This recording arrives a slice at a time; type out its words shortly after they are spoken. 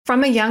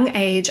From a young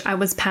age, I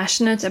was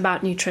passionate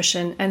about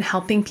nutrition and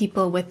helping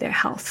people with their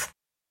health.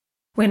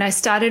 When I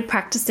started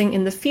practicing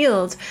in the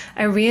field,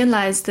 I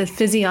realized that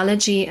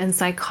physiology and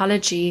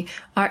psychology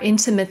are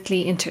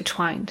intimately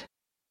intertwined.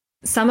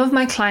 Some of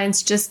my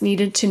clients just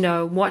needed to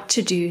know what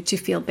to do to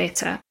feel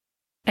better.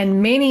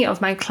 And many of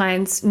my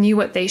clients knew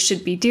what they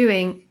should be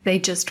doing, they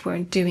just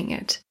weren't doing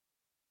it.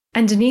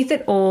 Underneath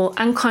it all,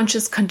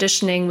 unconscious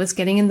conditioning was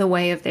getting in the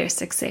way of their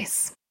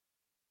success.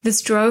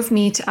 This drove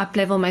me to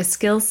uplevel my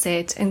skill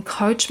set and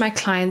coach my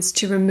clients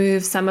to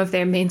remove some of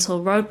their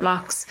mental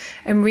roadblocks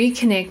and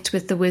reconnect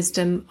with the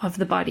wisdom of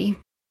the body.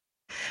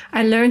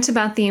 I learned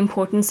about the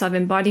importance of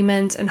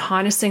embodiment and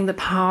harnessing the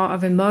power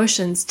of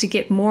emotions to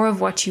get more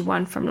of what you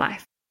want from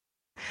life.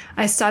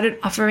 I started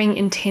offering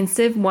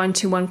intensive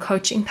one-to-one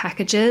coaching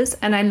packages,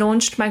 and I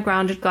launched my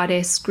Grounded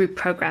Goddess group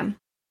program.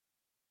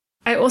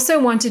 I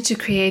also wanted to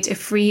create a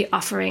free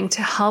offering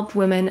to help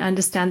women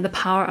understand the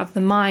power of the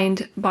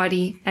mind,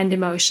 body, and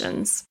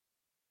emotions.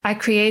 I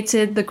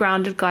created the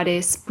Grounded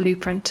Goddess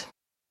Blueprint.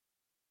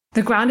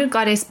 The Grounded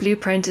Goddess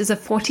Blueprint is a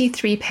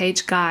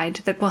 43-page guide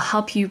that will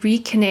help you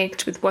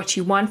reconnect with what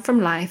you want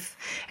from life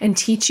and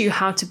teach you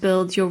how to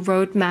build your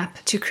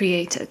roadmap to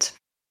create it.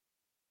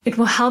 It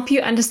will help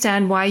you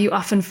understand why you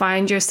often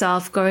find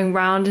yourself going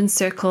round in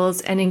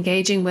circles and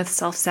engaging with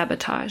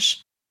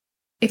self-sabotage.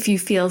 If you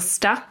feel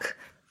stuck,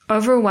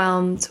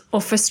 overwhelmed,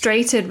 or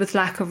frustrated with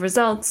lack of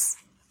results,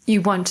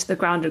 you want the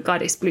Grounded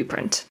Goddess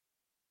Blueprint.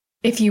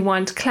 If you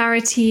want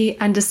clarity,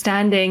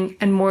 understanding,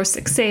 and more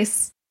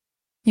success,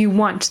 you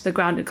want the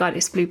Grounded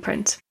Goddess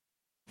Blueprint.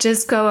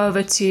 Just go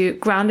over to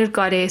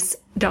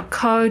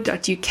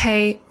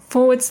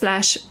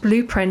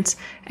groundedgoddess.co.uk/blueprint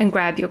and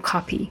grab your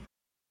copy.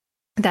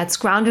 That's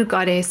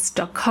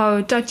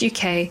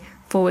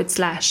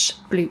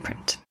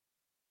groundedgoddess.co.uk/blueprint.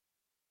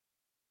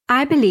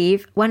 I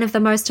believe one of the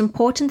most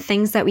important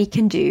things that we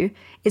can do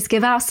is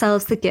give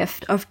ourselves the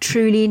gift of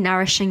truly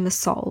nourishing the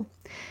soul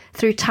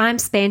through time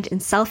spent in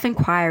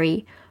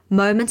self-inquiry,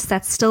 moments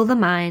that still the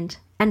mind,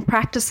 and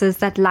practices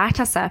that light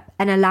us up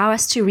and allow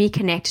us to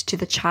reconnect to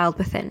the child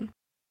within.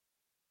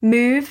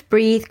 Move,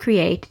 Breathe,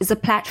 Create is a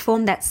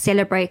platform that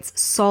celebrates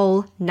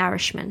soul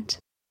nourishment.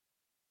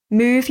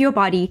 Move your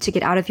body to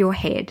get out of your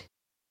head.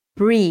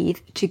 Breathe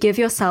to give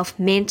yourself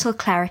mental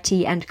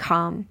clarity and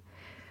calm.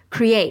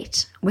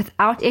 Create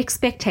without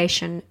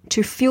expectation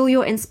to fuel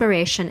your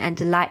inspiration and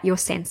delight your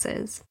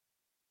senses.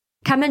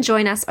 Come and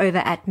join us over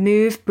at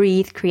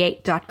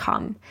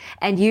movebreathecreate.com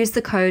and use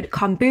the code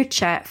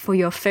kombucha for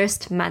your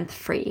first month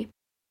free.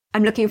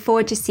 I'm looking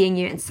forward to seeing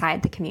you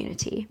inside the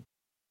community.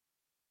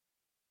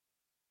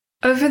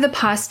 Over the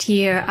past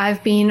year,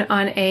 I've been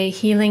on a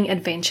healing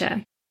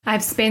adventure.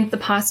 I've spent the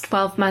past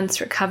 12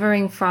 months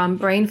recovering from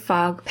brain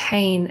fog,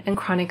 pain, and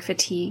chronic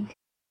fatigue.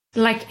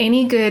 Like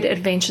any good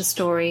adventure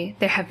story,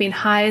 there have been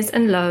highs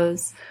and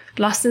lows,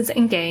 losses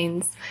and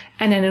gains,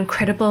 and an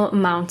incredible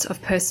amount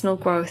of personal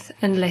growth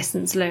and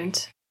lessons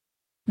learned.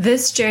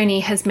 This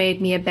journey has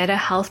made me a better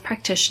health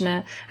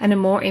practitioner and a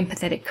more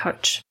empathetic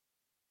coach.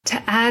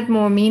 To add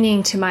more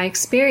meaning to my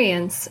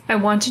experience, I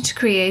wanted to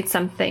create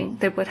something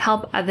that would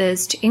help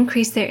others to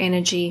increase their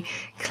energy,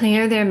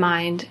 clear their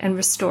mind, and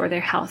restore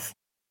their health.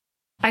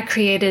 I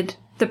created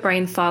the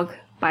Brain Fog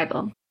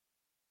Bible.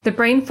 The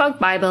Brain Fog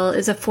Bible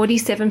is a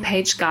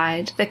 47-page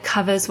guide that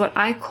covers what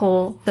I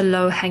call the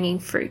low-hanging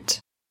fruit.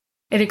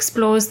 It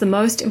explores the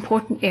most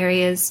important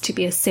areas to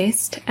be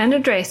assessed and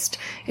addressed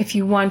if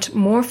you want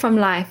more from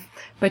life,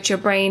 but your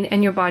brain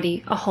and your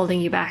body are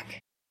holding you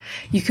back.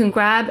 You can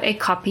grab a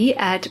copy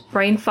at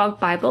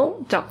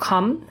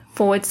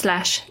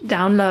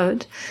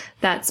brainfogbible.com/download.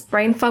 That's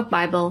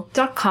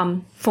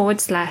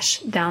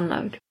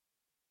brainfogbible.com/download.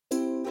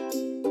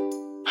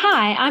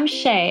 Hi, I'm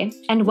Shay,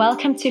 and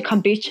welcome to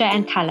Kombucha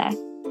and Color.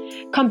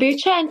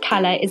 Kombucha and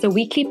Color is a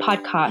weekly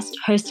podcast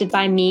hosted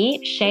by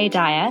me, Shay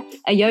Dyer,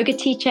 a yoga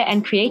teacher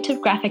and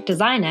creative graphic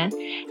designer,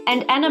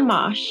 and Anna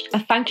Marsh, a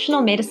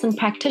functional medicine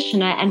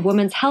practitioner and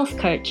women's health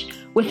coach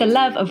with a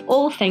love of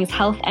all things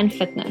health and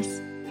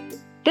fitness.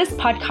 This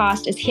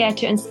podcast is here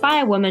to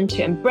inspire women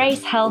to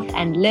embrace health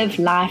and live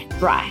life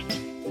bright.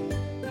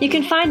 You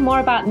can find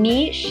more about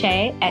me,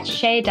 Shay, at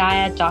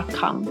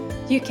shaydyer.com.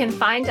 You can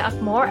find out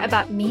more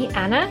about me,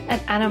 Anna,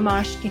 at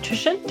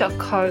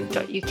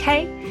annamarshnutrition.co.uk,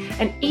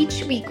 and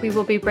each week we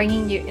will be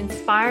bringing you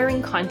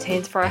inspiring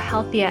content for a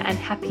healthier and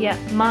happier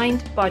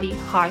mind, body,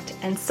 heart,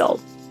 and soul.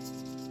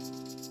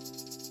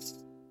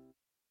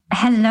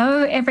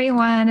 Hello,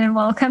 everyone, and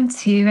welcome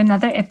to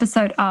another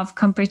episode of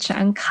Kombucha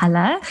and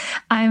Color.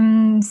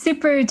 I'm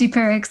super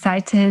duper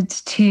excited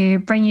to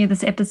bring you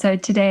this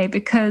episode today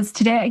because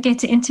today I get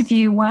to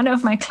interview one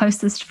of my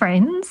closest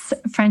friends,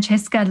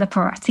 Francesca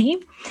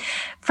Liparotti.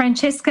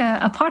 Francesca,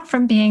 apart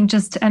from being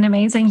just an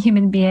amazing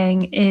human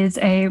being, is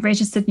a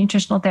registered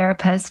nutritional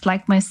therapist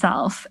like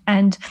myself,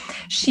 and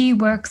she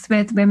works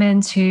with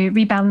women to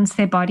rebalance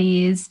their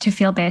bodies, to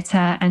feel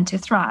better, and to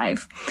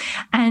thrive.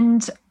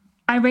 And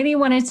I really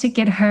wanted to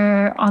get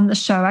her on the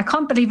show. I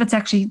can't believe it's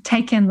actually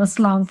taken this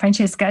long,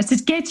 Francesca, to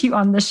get you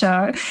on the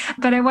show.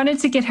 But I wanted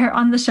to get her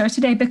on the show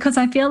today because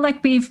I feel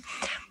like we've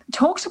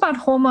talked about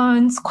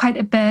hormones quite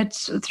a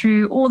bit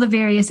through all the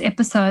various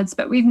episodes,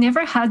 but we've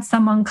never had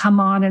someone come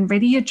on and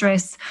really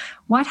address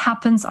what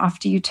happens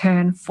after you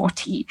turn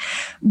 40.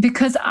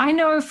 Because I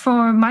know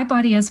for my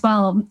body as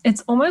well,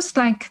 it's almost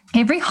like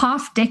every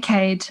half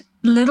decade,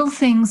 little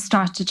things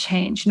start to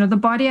change. The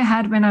body I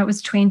had when I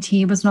was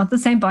 20 was not the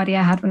same body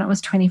I had when I was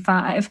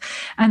 25.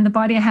 And the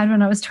body I had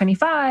when I was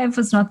 25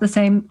 was not the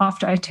same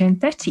after I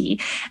turned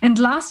 30. And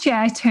last year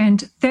I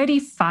turned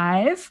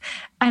 35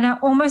 and I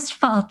almost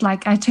felt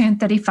like I turned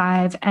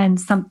 35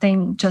 and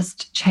something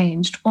just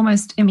changed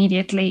almost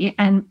immediately.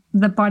 And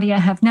the body I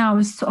have now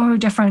is so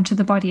different to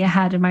the body I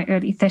had in my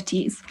early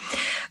 30s.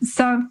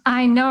 So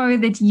I know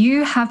that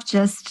you have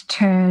just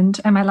turned,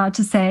 am I allowed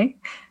to say?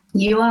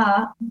 You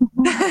are.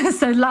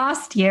 So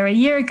last year, a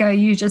year ago,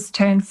 you just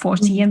turned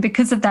 40. And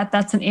because of that,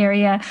 that's an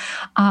area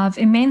of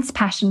immense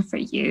passion for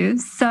you.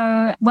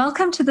 So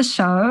welcome to the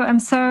show. I'm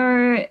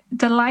so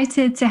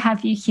delighted to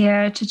have you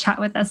here to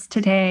chat with us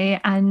today.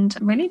 And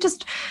really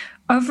just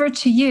over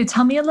to you.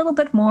 Tell me a little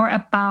bit more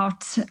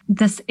about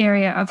this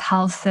area of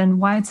health and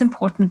why it's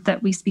important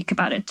that we speak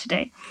about it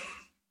today.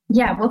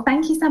 Yeah, well,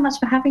 thank you so much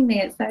for having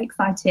me. It's so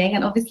exciting.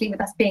 And obviously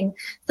with us being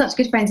such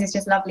good friends, it's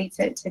just lovely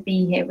to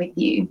be here with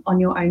you on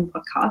your own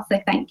podcast.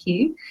 So thank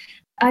you.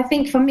 I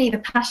think for me, the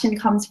passion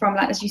comes from,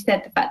 like, as you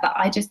said, the fact that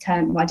I just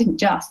turned, well, I didn't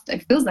just,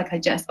 it feels like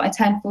but I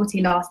turned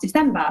 40 last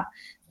December.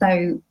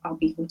 So I'll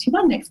be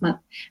 41 next month.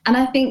 And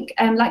I think,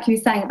 like you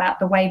were saying about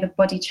the way the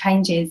body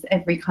changes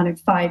every kind of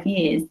 5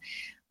 years,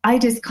 I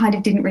just kind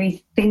of didn't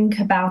really think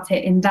about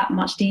it in that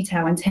much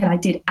detail until I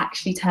did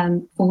actually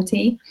turn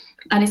 40.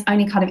 And it's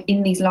only kind of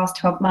in these last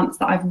 12 months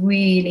that I've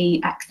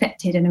really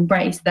accepted and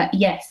embraced that,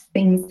 yes,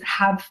 things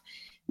have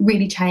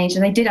really changed.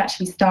 And they did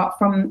actually start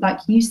from, like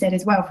you said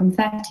as well, from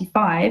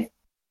 35.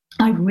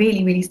 I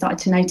really, really started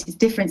to notice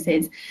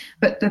differences.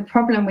 But the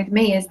problem with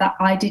me is that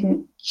I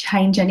didn't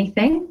change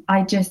anything.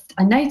 I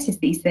noticed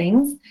these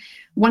things.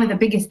 One of the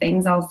biggest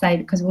things I'll say,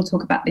 because we'll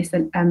talk about this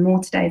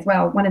more today as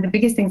well, one of the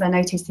biggest things I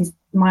noticed is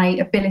my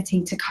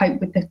ability to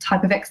cope with the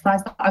type of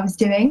exercise that I was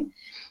doing.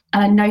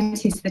 And I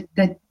noticed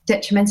the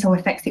detrimental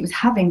effects it was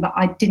having, but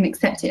I didn't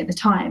accept it at the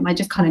time. I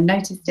just kind of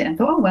noticed it and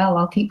thought, oh, well,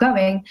 I'll keep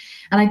going.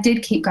 And I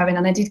did keep going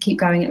and I did keep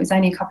going. It was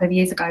only a couple of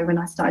years ago when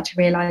I started to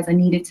realise I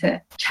needed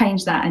to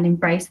change that and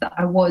embrace that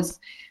I was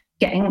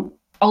getting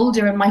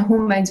older and my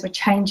hormones were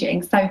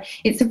changing. So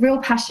it's a real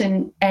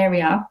passion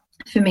area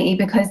for me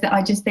because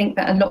I just think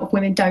that a lot of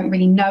women don't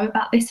really know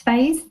about this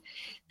phase.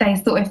 They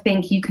sort of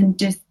think you can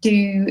just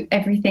do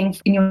everything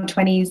in your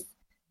 20s,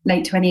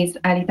 late 20s,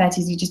 early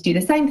 30s, you just do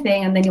the same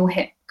thing and then you'll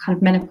hit kind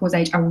of menopause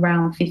age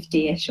around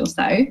 50-ish or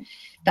so.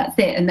 That's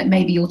it. And that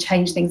maybe you'll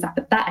change things up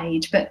at that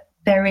age. But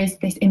there is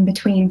this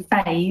in-between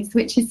phase,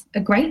 which is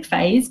a great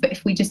phase. But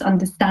if we just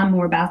understand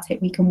more about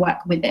it, we can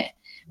work with it,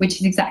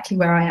 which is exactly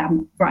where I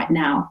am right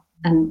now.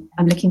 And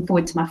I'm looking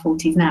forward to my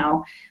 40s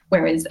now,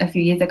 whereas a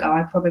few years ago,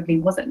 I probably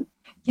wasn't.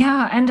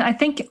 Yeah. And I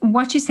think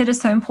what you said is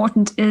so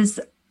important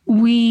is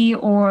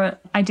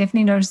I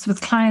definitely notice with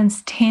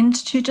clients tend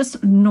to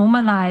just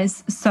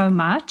normalize so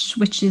much,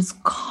 which is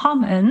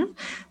common,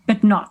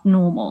 but not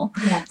normal.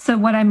 Yeah. So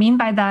what I mean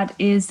by that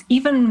is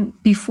even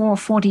before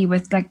 40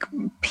 with like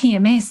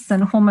PMS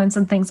and hormones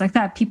and things like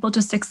that, people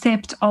just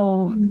accept,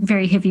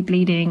 very heavy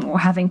bleeding or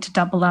having to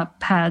double up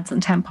pads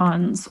and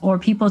tampons, or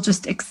people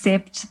just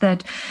accept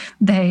that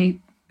they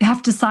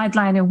have to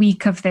sideline a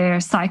week of their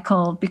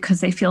cycle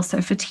because they feel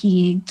so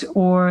fatigued,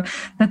 or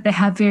that they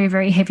have very,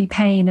 very heavy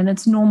pain and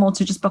it's normal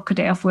to just book a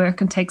day off work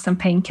and take some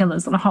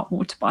painkillers and a hot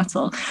water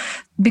bottle.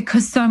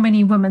 Because so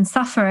many women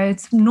suffer,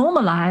 it's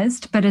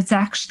normalized, but it's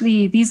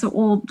actually, these are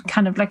all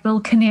kind of like little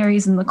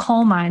canaries in the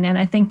coal mine. And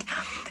I think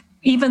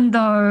even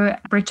though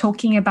we're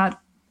talking about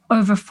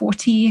over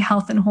 40,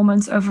 health and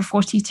hormones over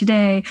 40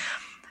 today,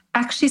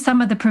 actually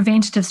some of the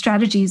preventative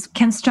strategies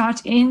can start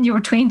in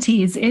your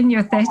 20s, in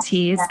your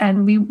 30s.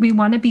 And we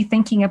want to be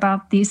thinking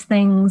about these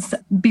things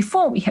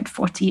before we hit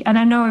 40. And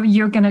I know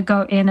you're going to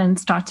go in and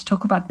start to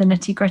talk about the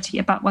nitty gritty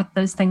about what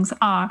those things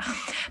are.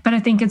 But I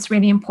think it's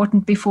really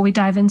important before we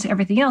dive into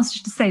everything else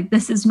to say,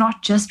 this is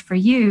not just for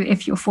you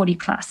if you're 40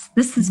 plus.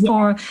 This is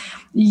for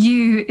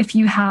you if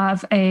you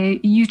have a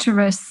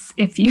uterus,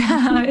 if you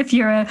have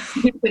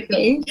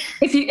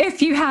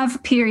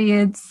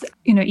periods,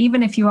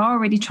 even if you are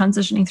already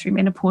transitioning through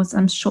menopause,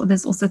 I'm sure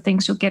there's also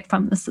things you'll get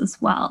from this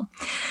as well.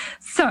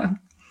 So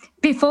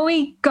before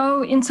we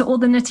go into all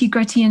the nitty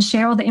gritty and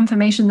share all the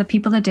information that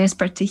people are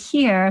desperate to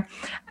hear,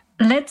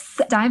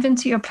 let's dive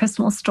into your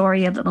personal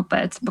story a little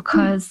bit,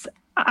 because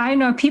I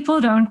know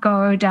people don't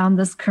go down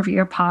this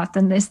career path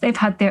unless they've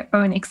had their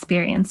own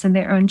experience and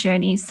their own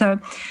journey. So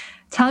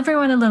tell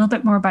everyone a little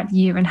bit more about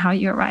you and how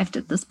you arrived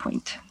at this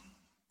point.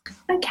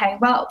 Okay,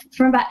 well,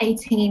 from about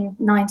 18,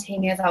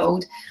 19 years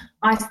old,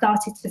 I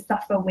started to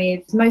suffer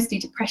with mostly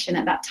depression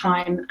at that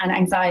time and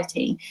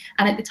anxiety.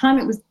 And at the time,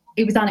 it was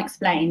it was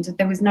unexplained.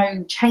 There was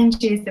no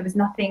changes. There was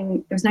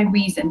nothing. There was no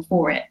reason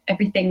for it.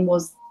 Everything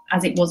was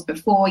as it was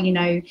before,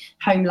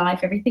 home life,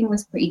 everything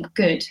was pretty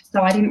good.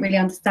 So I didn't really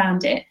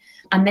understand it.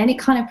 And then it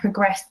kind of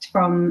progressed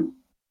from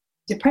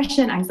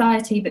depression,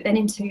 anxiety, but then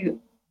into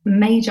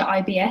major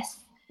IBS.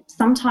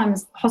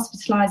 Sometimes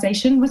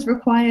hospitalization was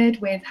required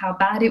with how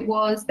bad it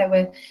was. There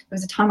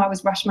was a time I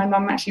was rushed. My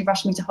mum actually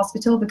rushed me to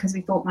hospital because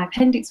we thought my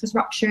appendix was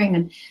rupturing,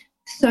 and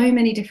so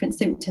many different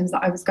symptoms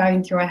that I was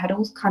going through. I had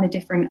all kind of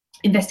different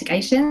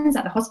investigations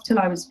at the hospital.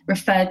 I was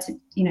referred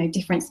to,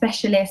 different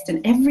specialists,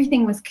 and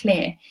everything was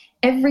clear.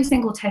 Every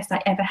single test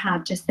I ever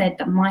had just said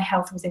that my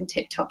health was in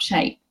tip-top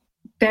shape.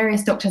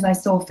 Various doctors I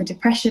saw for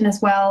depression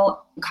as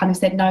well kind of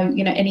said no,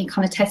 any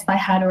kind of test I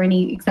had or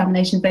any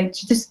examinations, they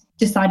just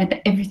decided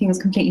that everything was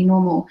completely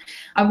normal.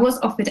 I was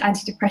offered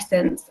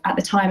antidepressants at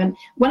the time, and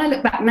when I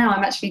look back now,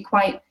 I'm actually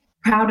quite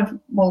proud of,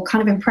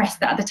 kind of impressed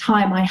that at the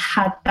time I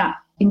had that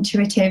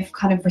intuitive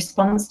kind of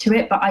response to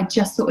it. But I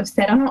just sort of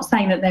said, I'm not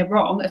saying that they're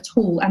wrong at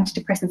all.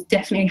 Antidepressants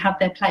definitely have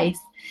their place,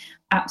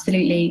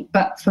 absolutely.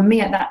 But for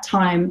me at that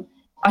time,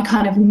 I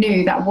kind of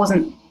knew that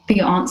wasn't the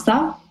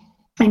answer.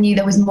 I knew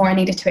there was more I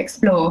needed to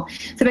explore.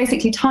 So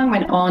basically time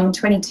went on,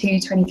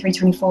 22, 23,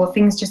 24,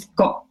 things just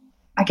got,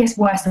 I guess,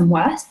 worse and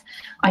worse.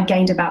 I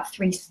gained about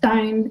 3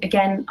 stone,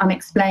 again,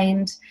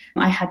 unexplained.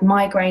 I had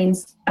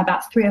migraines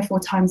about 3 or 4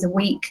 times a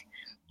week,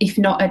 if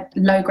not a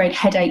low-grade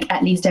headache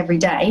at least every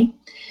day.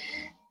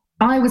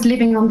 I was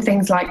living on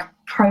things like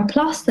Pro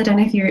Plus. I don't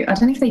know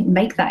if they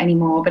make that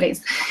anymore, but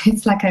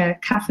it's like a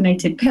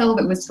caffeinated pill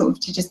that was sort of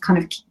to just kind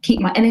of keep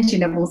my energy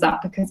levels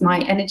up, because my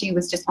energy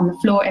was just on the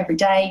floor every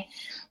day.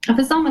 And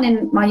for someone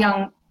in my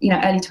young,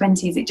 early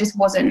 20s, it just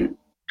wasn't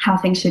how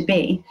things should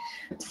be.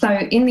 So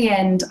in the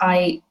end,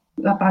 I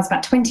was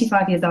about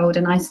 25 years old,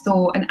 and I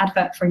saw an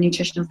advert for a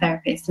nutritional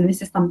therapist. And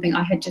this is something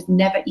I had just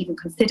never even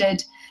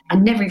considered. I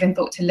never even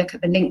thought to look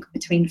at the link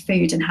between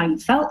food and how you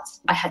felt.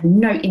 I had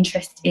no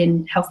interest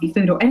in healthy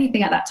food or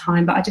anything at that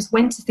time, but I just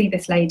went to see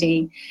this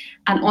lady.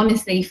 And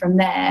honestly, from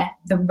there,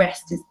 the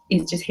rest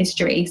is just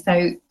history.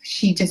 So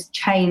she just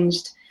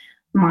changed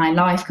my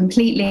life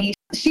completely.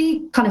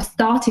 She kind of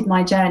started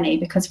my journey,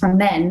 because from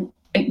then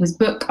it was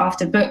book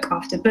after book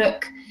after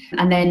book.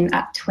 And then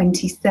at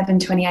 27,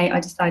 28, I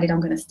decided I'm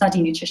going to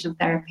study nutritional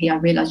therapy. I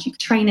realized you could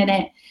train in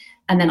it.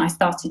 And then I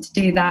started to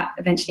do that,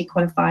 eventually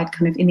qualified.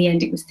 Kind of in the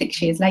end, it was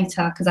 6 years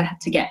later, because I had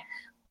to get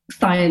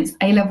science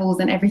A-levels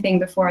and everything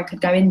before I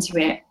could go into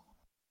it.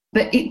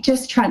 But it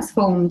just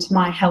transformed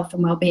my health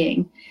and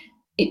well-being.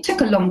 It took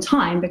a long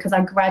time because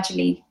I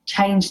gradually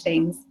changed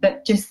things,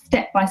 but just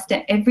step by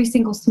step, every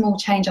single small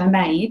change I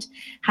made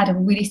had a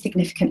really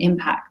significant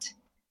impact.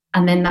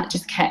 And then that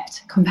just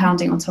kept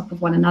compounding on top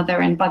of one another.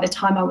 And by the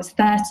time I was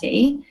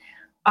 30,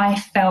 I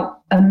felt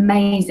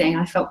amazing.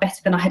 I felt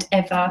better than I had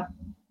ever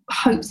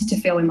hoped to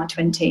feel in my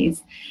 20s.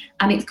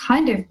 And it's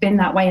kind of been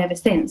that way ever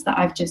since, that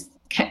I've just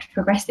kept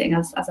progressing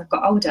as I've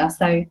got older.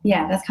 So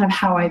yeah, that's kind of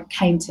how I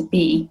came to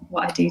be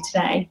what I do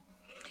today.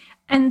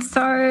 And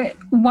so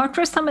what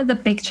were some of the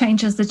big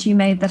changes that you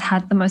made that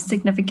had the most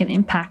significant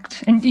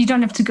impact? And you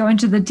don't have to go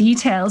into the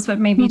details, but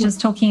maybe just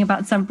talking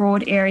about some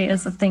broad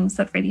areas of things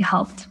that really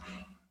helped.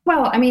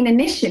 Well, I mean,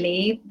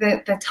 initially,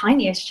 the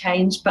tiniest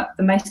change, but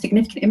the most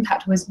significant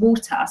impact was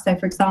water. So,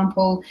 for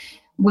example,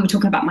 we were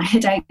talking about my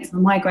headaches,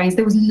 my migraines.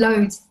 There was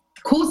loads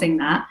causing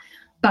that,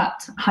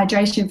 but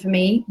hydration for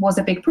me was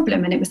a big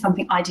problem, and it was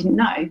something I didn't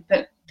know.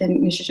 But the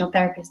nutritional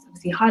therapist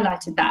obviously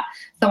highlighted that.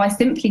 So I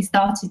simply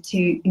started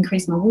to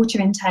increase my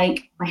water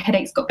intake. My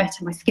headaches got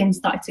better. My skin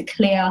started to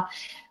clear.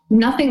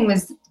 Nothing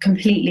was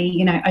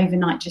completely,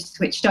 overnight just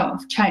switched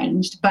off,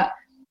 changed, but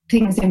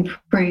things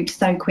improved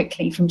so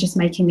quickly from just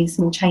making these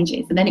small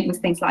changes. And then it was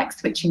things like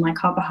switching my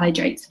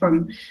carbohydrates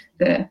from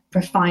the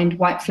refined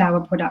white flour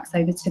products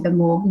over to the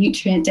more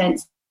nutrient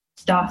dense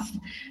stuff,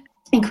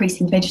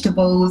 increasing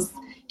vegetables,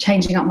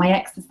 changing up my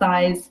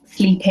exercise,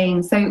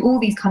 sleeping. So all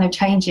these kind of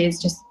changes,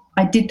 just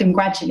I did them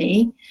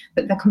gradually,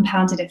 but the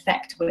compounded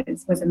effect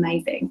was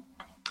amazing.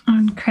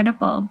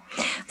 Incredible.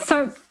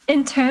 So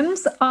in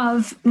terms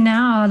of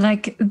now,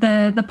 like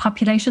the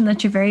population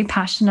that you're very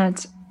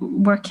passionate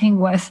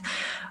working with,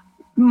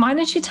 why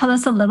don't you tell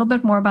us a little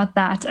bit more about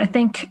that? I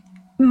think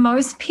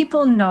most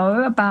people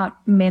know about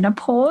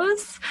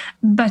menopause,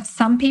 but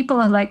some people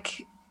are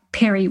like,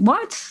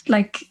 what?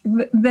 Like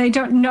they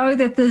don't know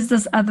that there's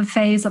this other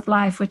phase of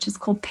life, which is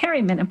called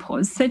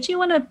perimenopause. So do you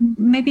want to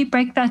maybe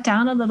break that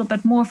down a little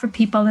bit more for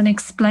people and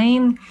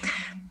explain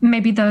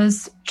maybe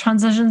those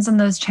transitions and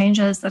those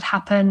changes that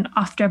happen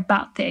after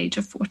about the age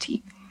of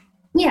 40?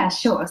 Yeah,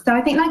 sure. So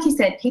I think, like you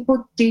said,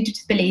 people do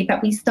just believe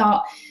that we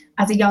start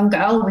as a young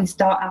girl, we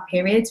start our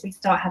periods, we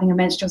start having a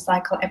menstrual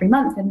cycle every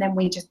month, and then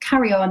we just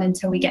carry on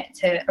until we get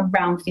to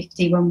around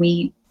 50 when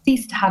we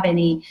cease to have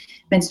any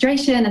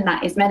menstruation, and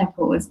that is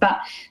menopause. But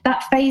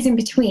that phase in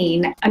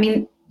between, I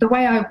mean, the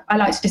way I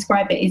like to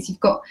describe it is you've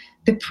got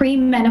the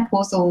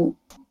premenopausal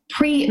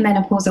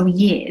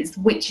years,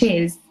 which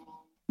is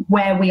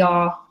where we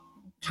are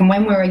from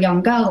when we're a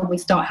young girl and we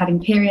start having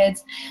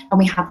periods, and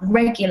we have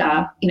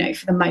regular,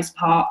 for the most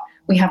part,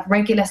 we have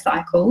regular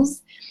cycles,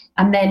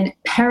 and then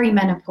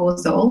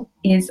perimenopausal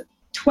is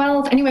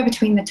anywhere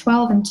between the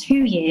 12 and 2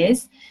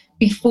 years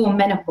before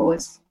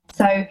menopause.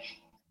 So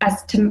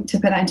as to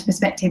put that into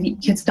perspective, you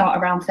could start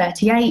around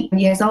 38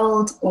 years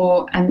old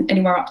and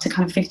anywhere up to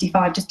kind of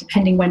 55, just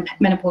depending when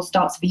menopause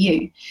starts for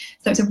you.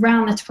 So it's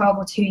around the 12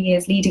 or 2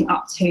 years leading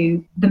up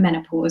to the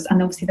menopause.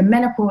 And obviously the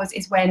menopause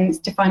is when it's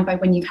defined by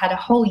when you've had a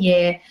whole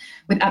year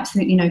with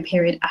absolutely no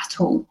period at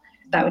all.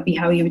 That would be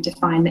how you would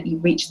define that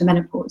you've reached the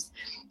menopause.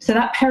 So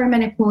that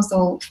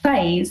perimenopausal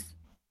phase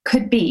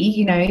could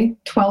be,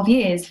 12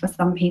 years for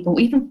some people.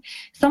 Even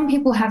some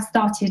people have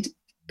started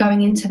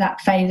going into that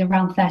phase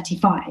around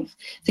 35.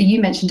 So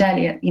you mentioned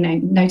earlier,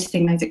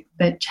 noticing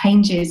the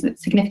changes, the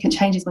significant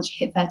changes once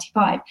you hit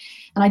 35.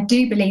 And I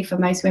do believe for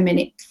most women,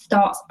 it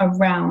starts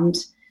around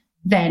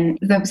then.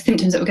 The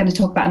symptoms that we're going to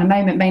talk about in a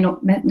moment may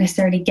not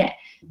necessarily get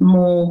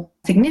more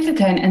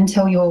significant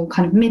until your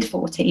kind of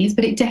mid-40s,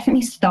 but it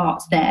definitely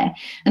starts there.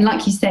 And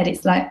like you said,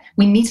 it's like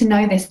we need to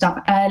know this stuff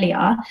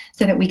earlier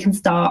so that we can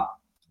start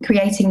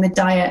creating the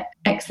diet,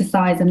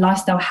 exercise and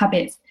lifestyle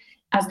habits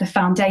as the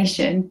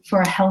foundation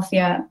for a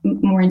healthier,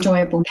 more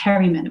enjoyable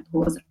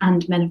perimenopause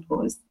and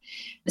menopause.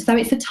 So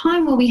it's a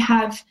time where we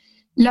have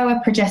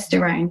lower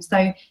progesterone.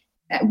 So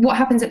what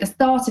happens at the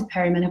start of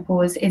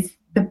perimenopause is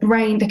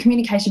the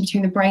communication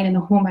between the brain and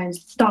the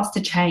hormones starts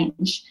to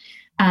change.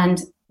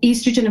 And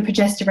estrogen and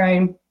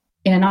progesterone,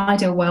 in an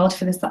ideal world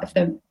for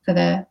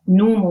the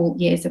normal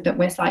years that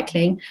we're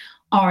cycling,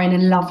 are in a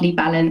lovely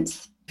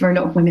balance. For a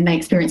lot of women, they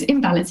experience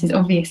imbalances,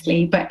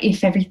 obviously, but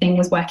if everything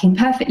was working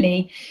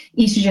perfectly,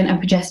 estrogen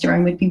and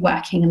progesterone would be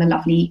working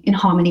in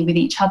harmony with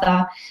each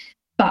other.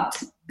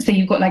 But so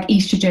you've got like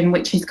estrogen,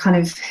 which is kind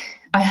of,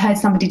 I heard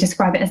somebody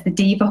describe it as the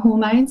diva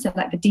hormone, so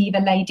like the diva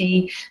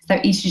lady. So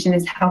estrogen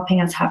is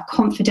helping us have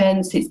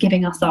confidence. It's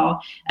giving us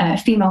our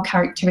female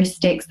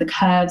characteristics, the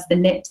curves, the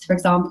lips, for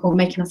example,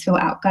 making us feel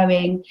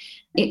outgoing.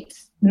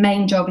 Its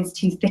main job is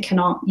to thicken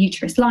our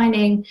uterus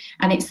lining,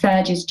 and it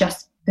surges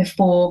just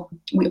before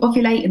we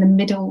ovulate in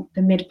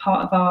the mid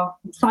part of our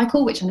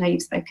cycle, which I know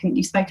you've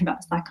spoken about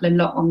the cycle a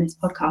lot on this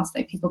podcast,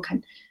 so people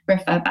can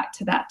refer back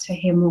to that to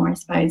hear more, I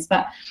suppose.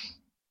 But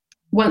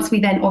once we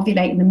then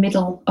ovulate in the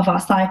middle of our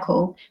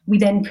cycle, we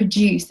then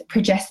produce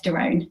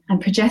progesterone,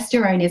 and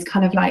progesterone is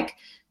kind of like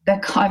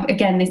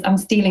I'm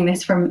stealing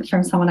this from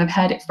someone I've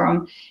heard it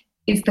from.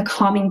 Is the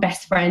calming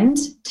best friend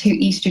to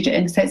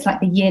estrogen. So it's like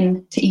the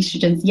yin to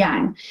estrogen's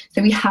yang.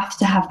 So we have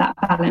to have that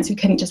balance. We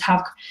couldn't just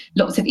have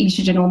lots of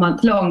estrogen all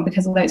month long,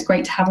 because although it's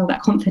great to have all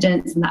that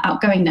confidence and that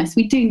outgoingness,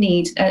 we do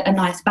need a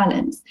nice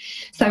balance.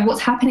 So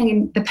what's happening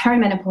in the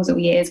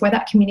perimenopausal years, where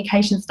that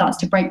communication starts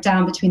to break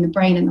down between the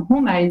brain and the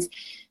hormones,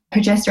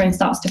 progesterone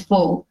starts to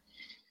fall.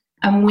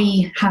 And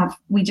we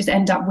just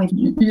end up with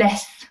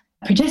less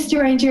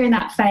progesterone during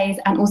that phase,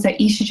 and also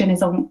estrogen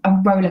is on a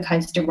roller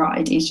coaster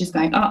ride. It's just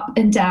going up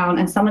and down,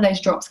 and some of those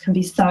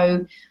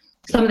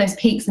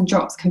peaks and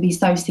drops can be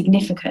so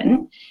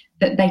significant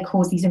that they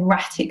cause these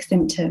erratic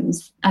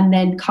symptoms. And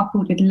then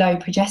coupled with low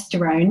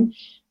progesterone,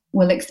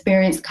 we'll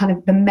experience kind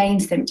of the main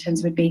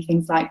symptoms would be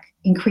things like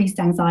increased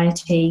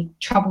anxiety,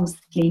 trouble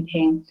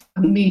sleeping,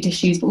 mood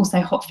issues, but also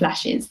hot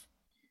flashes.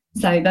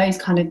 So those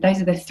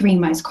are the three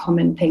most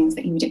common things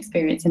that you would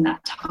experience in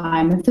that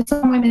time. And for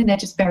some women, they're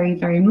just very,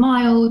 very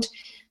mild.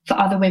 For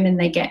other women,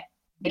 they get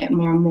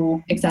more and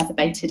more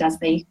exacerbated as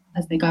they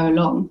go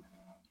along.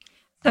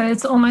 So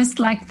it's almost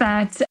like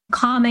that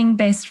calming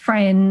best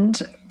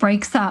friend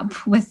breaks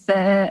up with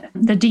the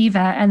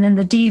diva, and then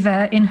the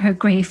diva in her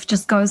grief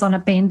just goes on a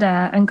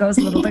bender and goes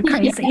a little bit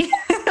crazy.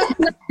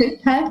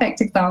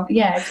 Perfect example.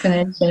 Yeah,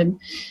 explanation.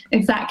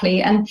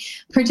 Exactly. And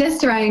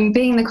progesterone,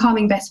 being the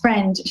calming best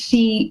friend,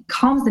 she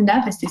calms the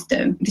nervous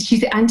system.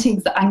 She's the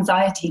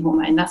anti-anxiety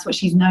hormone. That's what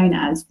she's known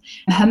as.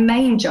 Her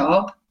main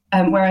job,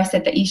 where I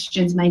said that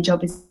estrogen's main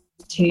job is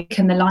to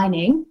thicken the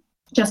lining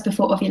just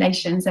before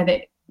ovulation, so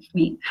that if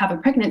we have a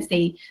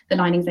pregnancy, the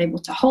lining is able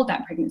to hold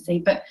that pregnancy.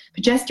 But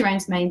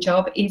progesterone's main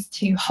job is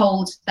to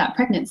hold that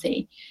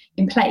pregnancy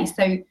in place.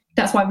 So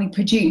that's why we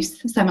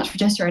produce so much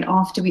progesterone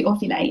after we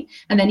ovulate.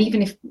 And then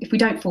even if we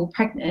don't fall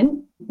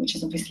pregnant, which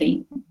is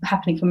obviously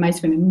happening for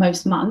most women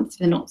most months,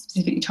 they're not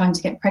specifically trying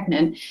to get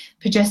pregnant,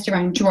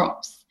 progesterone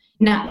drops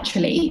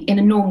naturally in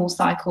a normal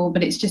cycle.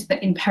 But it's just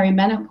that in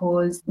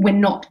perimenopause, we're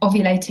not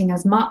ovulating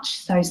as much.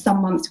 So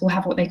some months we'll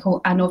have what they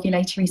call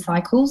anovulatory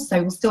cycles. So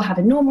we'll still have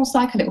a normal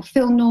cycle. It will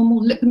feel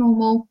normal, look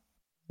normal.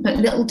 But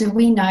little do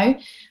we know,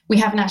 we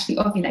haven't actually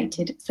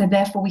ovulated. So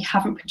therefore we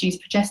haven't produced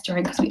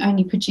progesterone, because we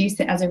only produce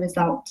it as a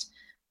result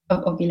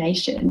of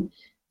ovulation.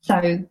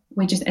 So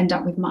we just end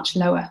up with much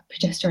lower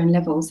progesterone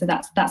levels. So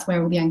that's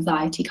where all the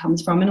anxiety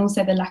comes from, and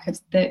also the lack of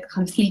the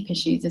kind of sleep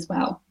issues as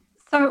well.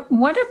 So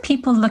what are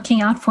people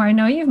looking out for? I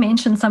know you've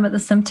mentioned some of the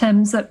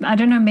symptoms. I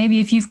don't know, maybe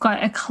if you've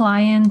got a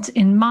client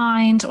in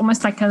mind,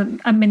 almost like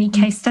a mini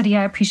case study.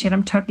 I appreciate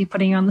I'm totally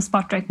putting you on the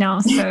spot right now.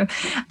 So,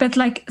 but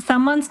like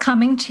someone's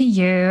coming to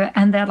you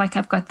and they're like,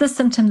 I've got this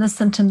symptom, this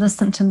symptom, this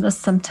symptom, this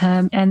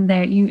symptom, and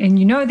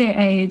you know their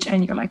age,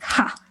 and you're like,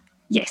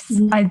 yes,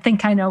 I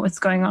think I know what's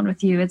going on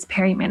with you. It's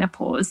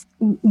perimenopause.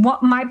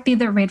 What might be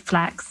the red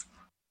flags?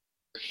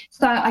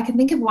 So I can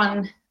think of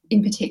one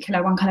in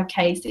particular. One kind of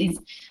case is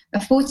a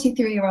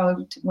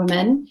 43-year-old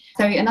woman.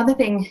 So another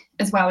thing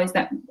as well is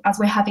that as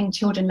we're having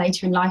children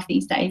later in life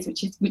these days,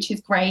 which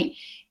is great,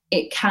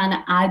 it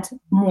can add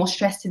more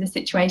stress to the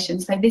situation.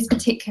 So this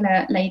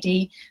particular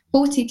lady,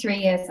 43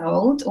 years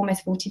old,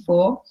 almost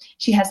 44,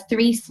 she has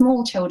 3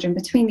 small children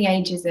between the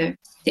ages of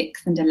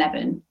 6 and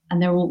 11,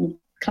 and they're all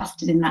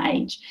clustered in that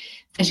age.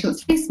 So she's got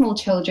 3 small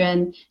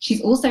children.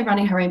 She's also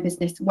running her own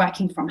business,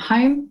 working from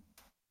home.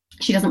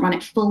 She doesn't run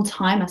it full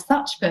time as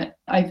such, but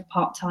over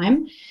part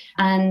time.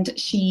 And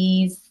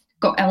she's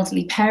got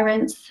elderly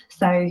parents,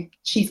 so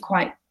she's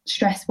quite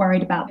stressed,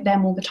 worried about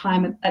them all the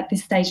time. At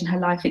this stage in her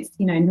life, it's,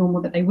 you know,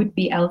 normal that they would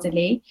be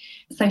elderly.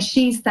 So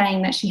she's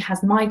saying that she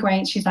has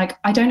migraines. She's like,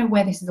 I don't know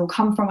where this has all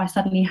come from. I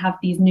suddenly have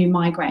these new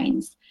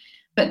migraines,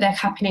 but they're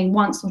happening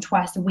once or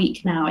twice a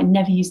week now. It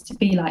never used to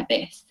be like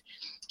this.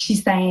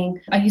 She's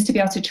saying, I used to be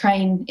able to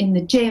train in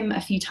the gym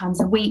a few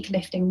times a week,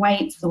 lifting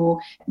weights or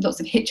lots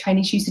of HIIT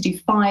training. She used to do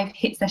 5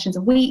 HIIT sessions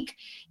a week.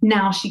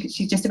 Now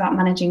she's just about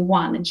managing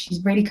 1, and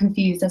she's really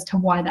confused as to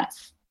why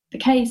that's the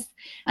case.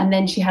 And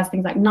then she has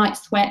things like night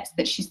sweats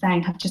that she's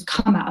saying have just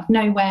come out of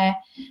nowhere,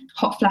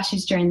 hot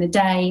flashes during the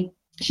day.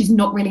 She's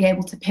not really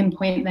able to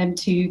pinpoint them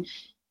to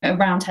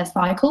around her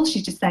cycle.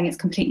 She's just saying it's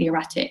completely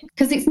erratic,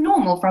 because it's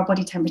normal for our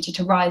body temperature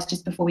to rise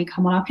just before we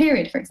come on our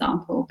period, for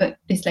example. But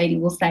this lady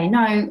will say,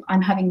 no,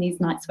 I'm having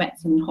these night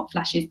sweats and hot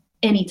flashes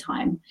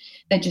anytime.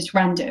 They're just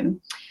random.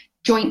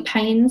 Joint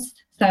pains.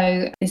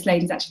 So this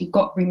lady's actually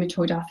got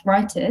rheumatoid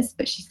arthritis,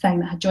 but she's saying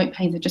that her joint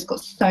pains have just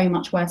got so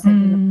much worse over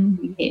the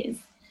few years.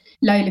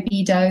 Low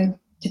libido,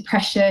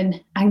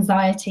 depression,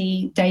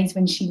 anxiety, days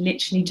when she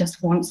literally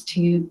just wants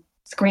to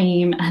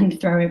scream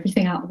and throw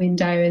everything out the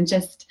window and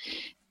just...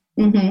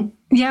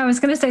 Yeah, I was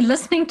going to say,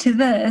 listening to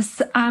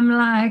this, I'm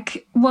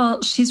like,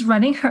 well, she's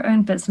running her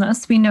own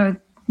business. We know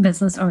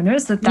business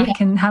owners that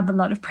can have a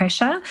lot of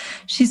pressure.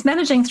 She's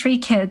managing 3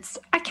 kids.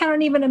 I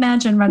cannot even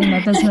imagine running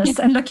a business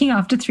and looking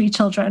after 3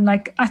 children.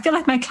 Like, I feel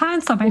like my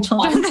clients are my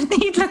children that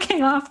need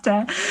looking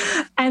after.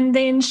 And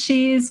then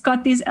she's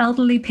got these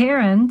elderly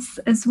parents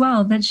as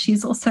well that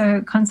she's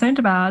also concerned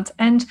about.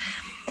 And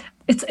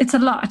it's a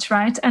lot,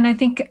 right? And I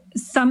think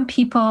some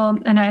people,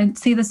 and I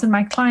see this in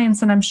my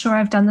clients, and I'm sure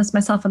I've done this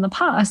myself in the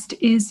past,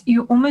 is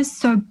you're almost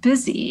so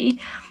busy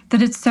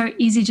that it's so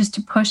easy just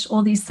to push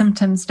all these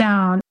symptoms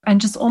down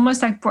and just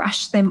almost like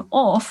brush them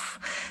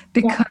off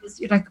because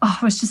you're like, oh,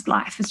 it's just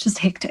life. It's just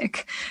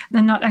hectic.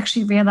 And not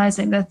actually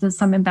realizing that there's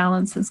some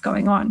imbalances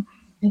going on.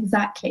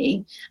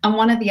 Exactly. And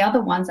one of the other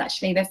ones,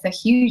 actually, there's a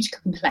huge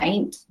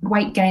complaint,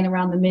 weight gain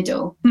around the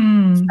middle.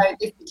 So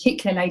this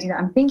particular lady that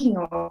I'm thinking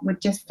of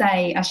would just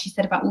say, as she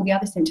said about all the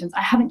other symptoms,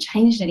 I haven't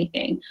changed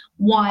anything.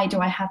 Why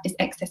do I have this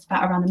excess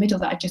fat around the middle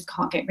that I just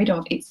can't get rid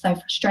of? It's so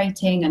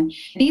frustrating. And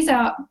these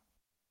are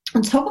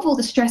on top of all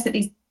the stress that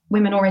these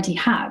women already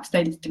have.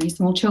 So there's 3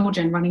 small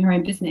children, running her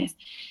own business.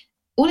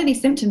 All of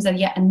these symptoms are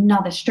yet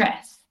another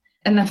stress.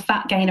 And the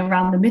fat gain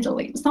around the middle.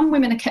 Some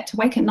women are kept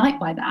awake at night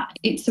by that.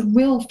 It's a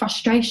real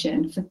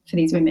frustration for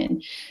these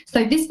women.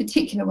 So this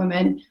particular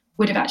woman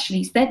would have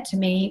actually said to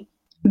me,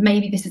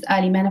 maybe this is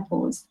early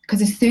menopause.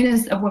 Because as soon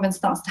as a woman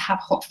starts to have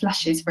hot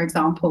flashes, for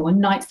example, or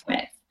night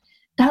sweats,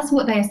 that's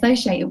what they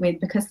associate it with,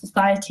 because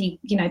society,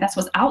 you know, that's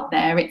what's out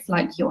there. It's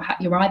like you're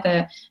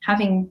either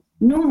having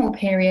normal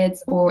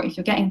periods, or if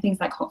you're getting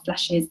things like hot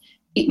flashes,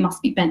 it must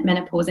be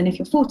menopause. And if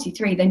you're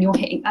 43, then you're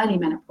hitting early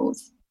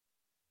menopause.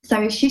 So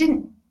if she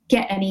didn't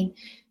get any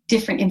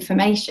different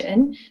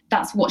information,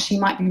 that's what she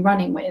might be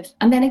running with.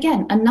 And then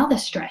again, another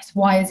stress.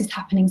 Why is this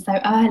happening so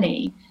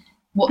early?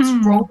 What's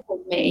wrong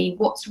with me?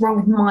 What's wrong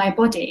with my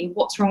body?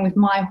 What's wrong with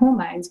my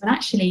hormones? When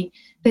actually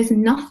there's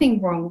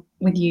nothing wrong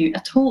with you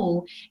at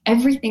all.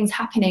 Everything's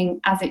happening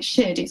as it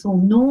should. It's all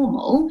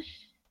normal,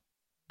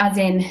 as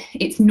in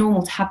it's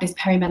normal to have this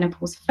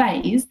perimenopause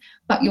phase,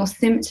 but your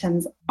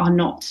symptoms are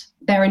not.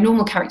 They're a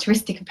normal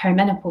characteristic of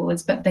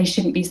perimenopause, but they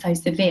shouldn't be so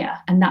severe.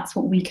 And that's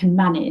what we can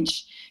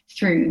manage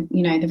through,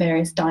 you know, the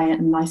various diet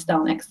and lifestyle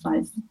and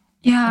exercise.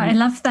 Yeah, I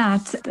love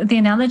that. The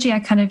analogy I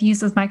kind of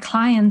use with my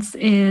clients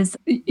is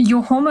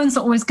your hormones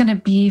are always going to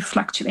be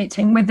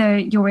fluctuating, whether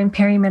you're in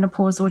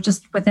perimenopause or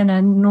just within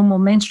a normal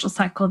menstrual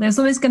cycle. There's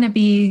always going to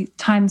be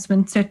times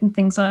when certain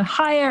things are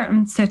higher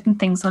and certain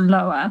things are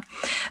lower.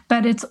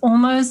 But it's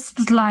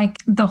almost like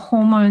the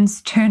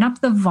hormones turn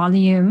up the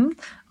volume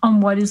on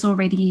what is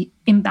already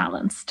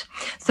imbalanced.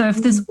 So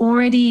if there's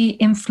already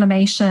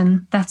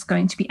inflammation, that's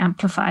going to be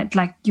amplified,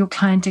 like your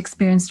client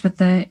experienced with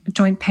the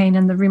joint pain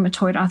and the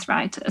rheumatoid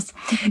arthritis.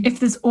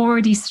 If there's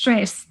already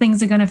stress,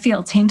 things are going to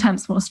feel 10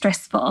 times more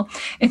stressful.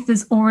 If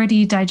there's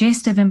already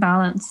digestive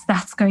imbalance,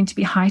 that's going to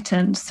be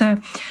heightened. So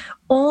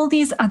all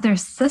these other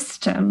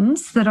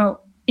systems that are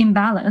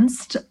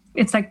imbalanced,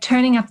 it's like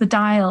turning up the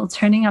dial,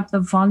 turning up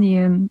the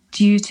volume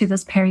due to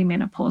this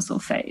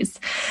perimenopausal phase.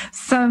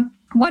 So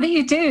what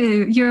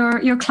do?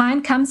 Your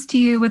client comes to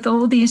you with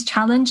all these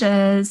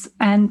challenges,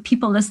 and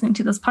people listening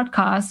to this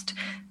podcast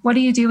What do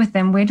you do with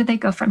them? Where do they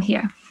go from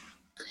here?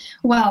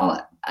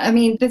 Well, I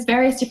mean, there's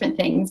various different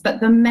things, but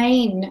the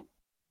main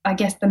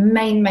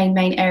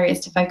areas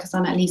to focus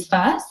on, at least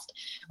first,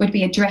 would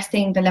be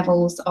addressing the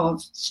levels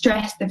of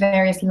stress, the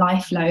various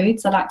life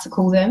loads, I like to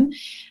call them,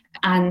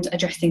 and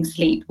addressing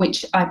sleep,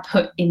 which I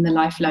put in the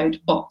life load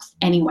box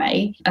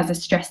anyway as a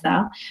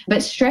stressor.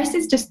 But stress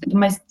is just the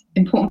most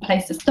important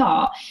place to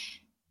start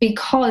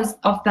because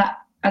of that.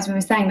 As we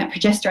were saying, that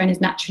progesterone is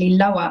naturally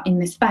lower in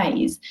this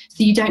phase.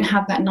 So you don't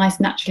have that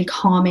nice, naturally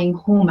calming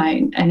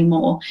hormone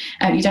anymore.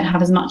 You don't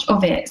have as much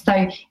of it.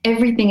 So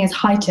everything is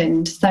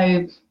heightened.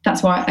 So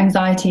that's why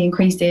anxiety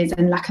increases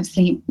and lack of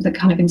sleep, the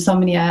kind of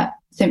insomnia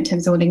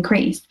symptoms will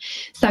increase.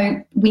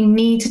 So we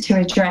need to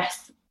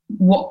address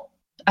what,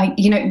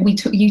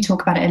 you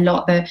talk about it a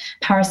lot, the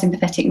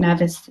parasympathetic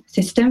nervous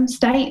system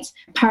state,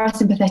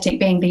 parasympathetic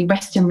being the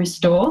rest and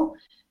restore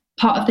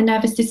part of the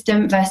nervous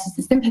system versus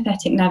the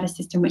sympathetic nervous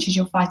system, which is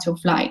your fight or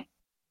flight.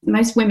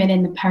 Most women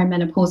in the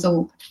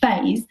perimenopausal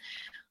phase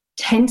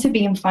tend to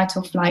be in fight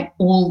or flight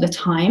all the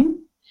time,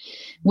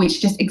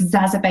 which just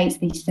exacerbates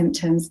these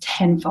symptoms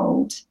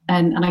tenfold.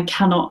 And I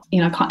can't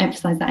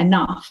emphasize that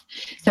enough.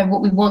 So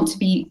what we want to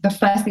be, the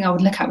first thing I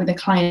would look at with a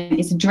client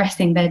is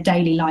addressing their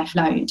daily life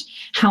load.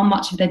 How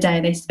much of their day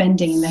are they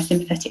spending in their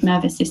sympathetic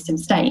nervous system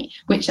state,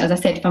 which, as I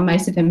said, for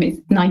most of them is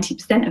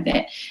 90% of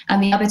it.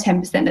 And the other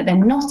 10% that they're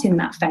not in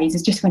that phase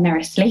is just when they're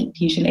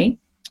asleep, usually.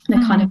 The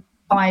kind of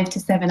 5 to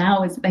 7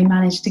 hours that they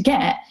manage to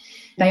get,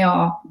 they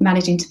are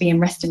managing to be in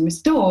rest and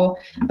restore.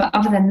 But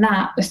other than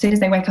that, as soon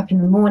as they wake up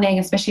in the morning,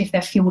 especially if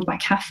they're fueled by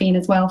caffeine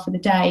as well for the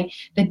day,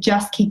 they're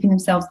just keeping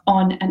themselves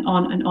on and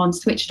on and on,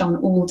 switched on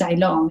all day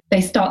long. They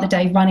start the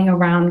day running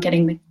around,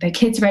 getting their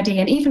kids ready.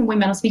 And even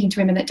women, I'm speaking to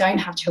women that don't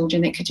have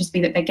children, it could just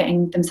be that they're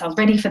getting themselves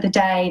ready for the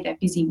day, they're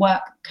busy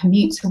work,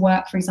 commute to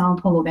work, for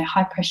example, or they're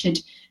high-pressured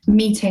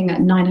meeting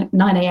at 9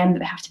 a.m. that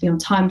they have to be on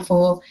time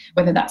for,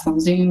 whether that's on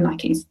Zoom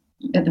like it is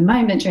at the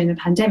moment during the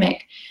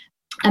pandemic.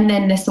 And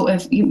then they're sort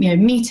of,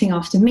 meeting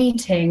after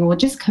meeting, or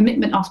just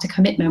commitment after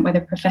commitment,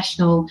 whether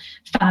professional,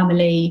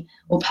 family,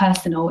 or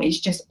personal, is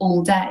just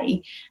all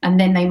day. And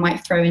then they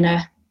might throw in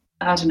a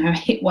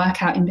HIIT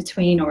workout in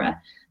between, or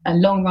a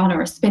long run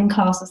or a spin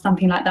class or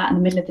something like that in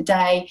the middle of the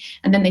day.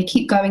 And then they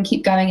keep going.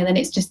 And then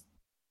it's just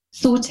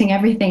sorting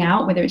everything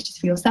out, whether it's just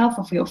for yourself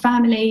or for your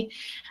family.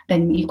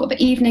 Then you've got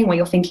the evening where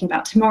you're thinking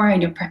about tomorrow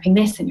and you're prepping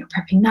this and you're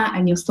prepping that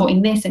and you're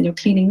sorting this and you're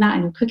cleaning that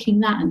and you're cooking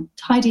that and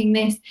tidying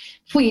this.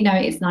 Before you know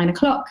it, it's 9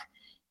 o'clock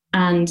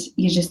and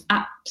you're just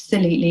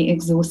absolutely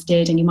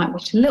exhausted, and you might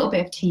watch a little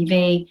bit of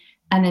TV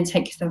and then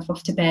take yourself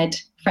off to bed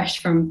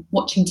fresh from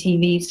watching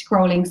TV,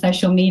 scrolling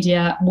social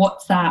media,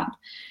 WhatsApp,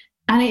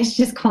 and it's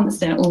just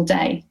constant all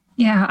day.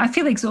 Yeah, I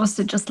feel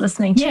exhausted just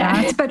listening to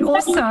that. But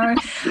also,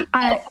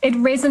 it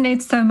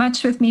resonates so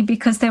much with me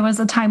because there was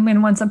a time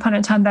when once upon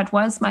a time that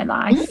was my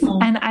life.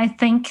 Mm-hmm. And I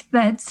think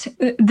that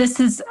this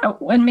is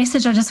a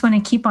message I just want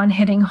to keep on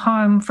hitting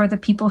home for the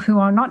people who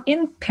are not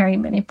in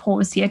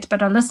perimenopause yet,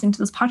 but are listening to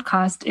this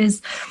podcast,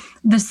 is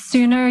the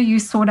sooner you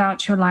sort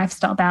out your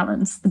lifestyle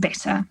balance, the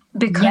better.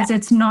 Because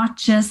it's not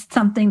just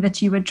something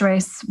that you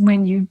address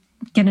when you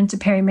get into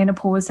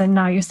perimenopause and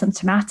now you're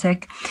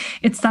symptomatic.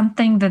 It's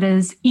something that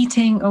is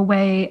eating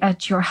away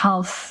at your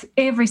health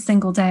every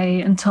single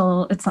day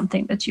until it's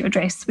something that you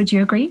address. Would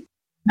you agree?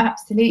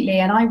 Absolutely.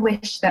 And I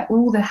wish that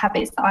all the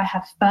habits that I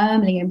have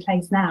firmly in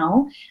place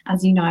now,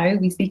 as you know,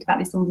 we speak about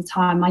this all the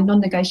time, my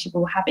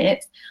non-negotiable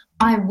habits,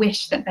 I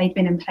wish that they'd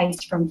been in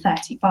place from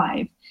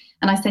 35.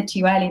 And I said to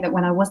you earlier that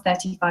when I was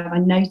 35,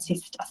 I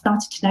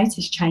started to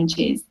notice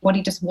changes.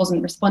 Body just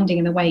wasn't responding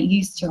in the way it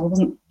used to. I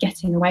wasn't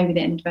getting away with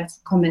it, in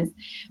inverted commas.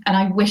 And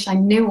I wish I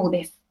knew all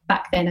this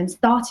back then and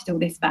started all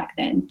this back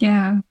then.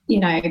 Yeah.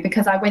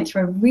 Because I went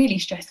through a really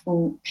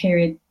stressful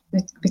period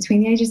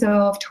between the ages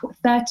of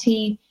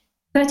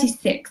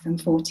 36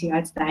 and 40,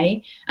 I'd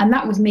say. And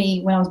that was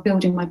me when I was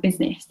building my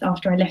business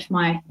after I left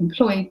my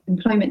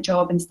employment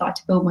job and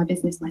started to build my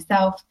business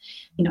myself.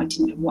 I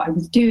didn't know what I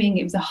was doing.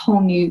 It was a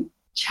whole new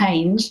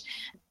change,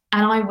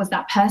 and I was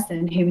that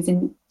person who was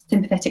in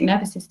sympathetic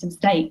nervous system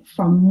state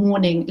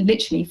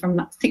literally from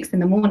like 6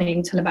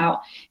 a.m. till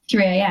about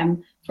 3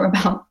 a.m. for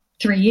about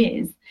 3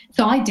 years.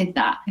 So I did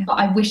that, but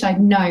I wish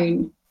I'd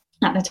known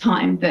at the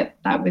time that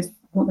was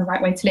not the right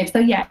way to live. So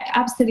yeah, it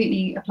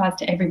absolutely applies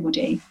to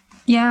everybody.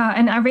 Yeah,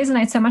 and I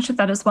resonate so much with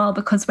that as well,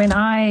 because when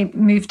I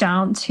moved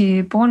down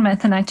to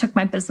Bournemouth and I took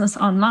my business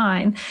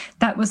online,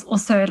 that was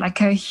also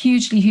like a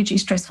hugely, hugely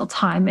stressful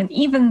time. And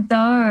even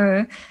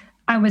though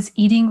I was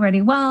eating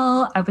really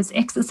well, I was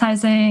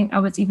exercising, I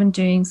was even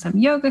doing some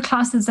yoga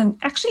classes and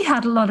actually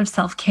had a lot of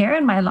self-care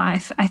in my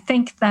life, I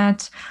think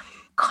that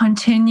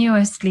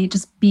continuously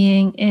just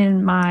being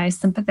in my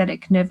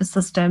sympathetic nervous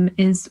system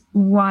is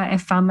why I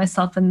found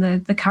myself in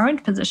the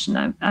current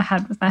position I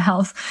had with my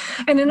health.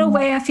 And in a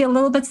way, I feel a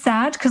little bit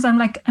sad because I'm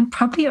like, I'm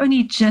probably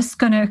only just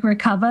going to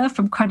recover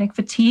from chronic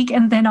fatigue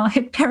and then I'll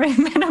hit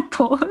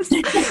perimenopause.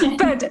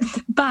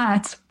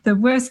 but the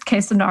worst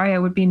case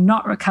scenario would be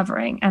not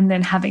recovering and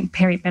then having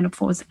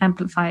perimenopause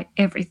amplify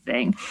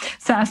everything.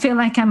 So I feel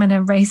like I'm in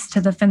a race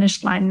to the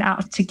finish line now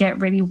to get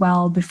really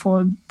well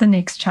before the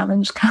next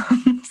challenge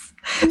comes.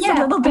 It's a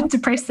little bit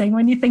depressing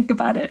when you think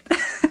about it.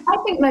 I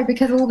think, though,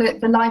 because all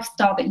the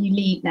lifestyle that you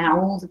lead now,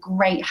 all the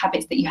great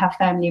habits that you have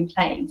firmly in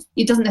place,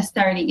 it doesn't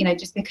necessarily,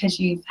 just because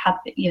you've had,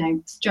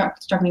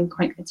 struggling with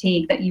chronic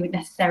fatigue, that you would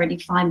necessarily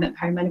find that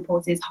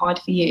perimenopause is hard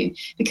for you,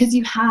 because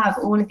you have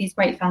all of these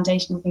great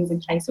foundational things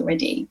in place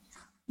already.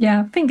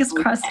 Yeah, fingers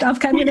crossed. I'm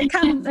going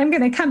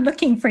to come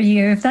looking for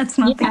you if that's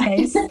not the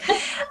case.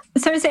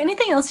 So is there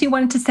anything else you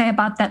wanted to say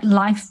about that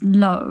life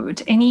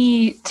load?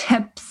 Any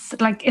tips?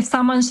 Like if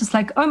someone's just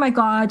like, oh my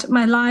God,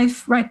 my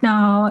life right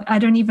now, I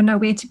don't even know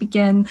where to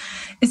begin.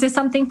 Is there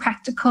something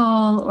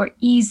practical or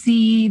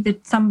easy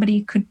that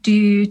somebody could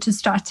do to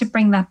start to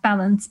bring that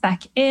balance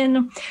back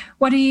in?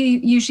 What do you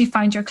usually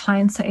find your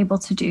clients are able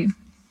to do?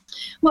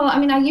 Well,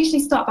 I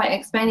usually start by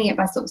explaining it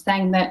by sort of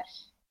saying that,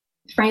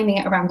 framing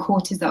it around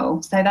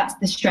cortisol. So that's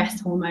the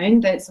stress hormone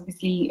that's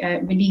obviously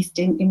released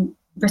in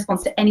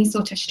response to any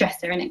sort of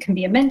stressor, and it can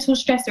be a mental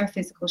stress or a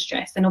physical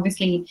stress. And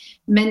obviously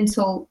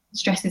mental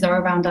stresses are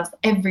around us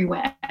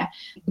everywhere.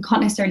 We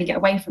can't necessarily get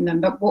away from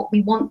them, but what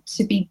we want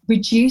to be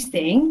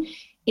reducing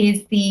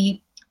is the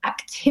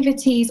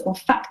activities or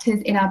factors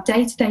in our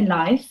day-to-day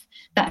life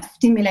that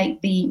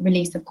stimulate the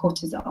release of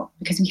cortisol,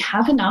 because we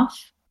have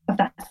enough of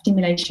that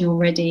stimulation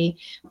already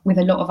with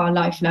a lot of our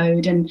life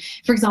load. And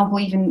for example,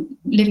 even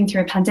living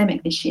through a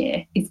pandemic this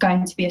year is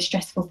going to be a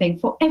stressful thing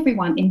for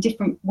everyone in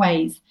different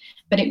ways,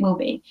 but it will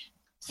be.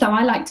 So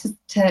I like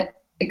to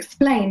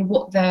explain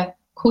what the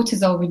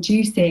cortisol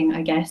reducing,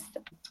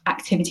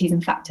 activities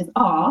and factors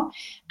are,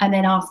 and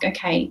then ask,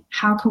 okay,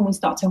 how can we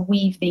start to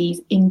weave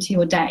these into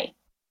your day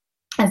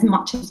as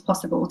much as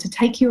possible to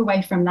take you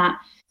away from that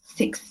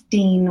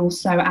 16 or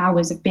so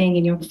hours of being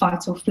in your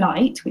fight or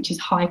flight, which is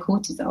high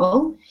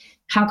cortisol.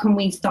 How can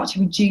we start to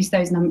reduce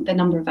the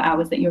number of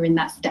hours that you're in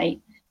that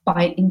state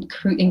by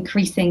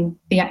increasing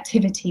the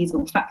activities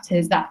or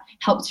factors that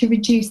help to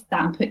reduce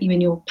that and put you in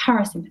your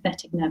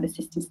parasympathetic nervous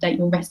system state,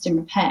 your rest and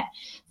repair?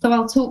 So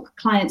I'll talk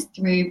clients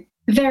through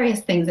various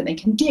things that they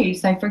can do.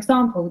 So for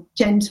example,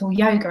 gentle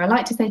yoga. I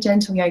like to say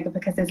gentle yoga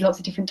because there's lots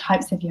of different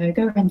types of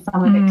yoga, and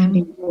some of it can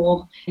be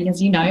more,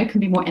 as you know, can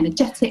be more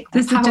energetic.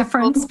 There's a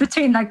difference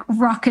between like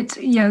rocket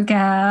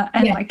yoga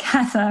and like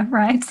hatha,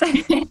 right?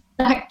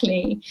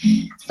 Exactly.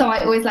 So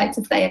I always like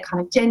to say a kind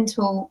of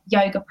gentle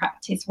yoga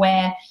practice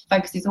where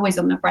focus is always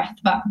on the breath,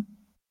 but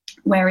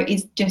where it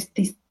is just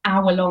this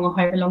hour long or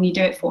however long you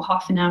do it for,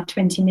 half an hour,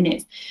 20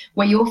 minutes,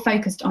 where you're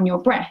focused on your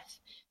breath.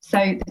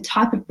 So the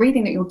type of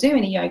breathing that you'll do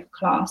in a yoga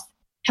class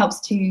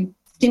helps to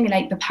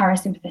stimulate the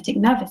parasympathetic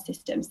nervous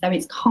system. So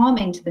it's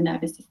calming to the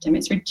nervous system.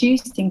 It's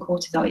reducing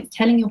cortisol. It's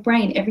telling your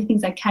brain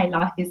everything's okay,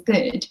 life is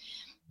good.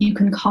 You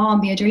can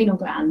calm the adrenal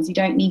glands. You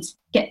don't need to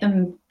get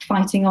them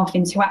fighting off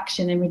into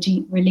action and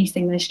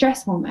releasing those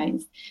stress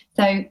hormones.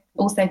 So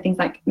also things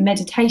like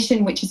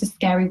meditation, which is a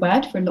scary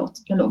word for a lot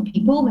of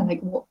people. They're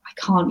like, what? I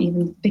can't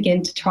even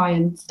begin to try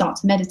and start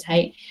to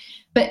meditate.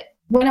 But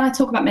when I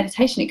talk about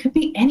meditation, it could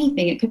be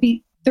anything. It could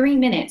be 3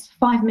 minutes,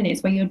 5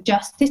 minutes, where you're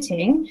just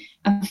sitting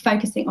and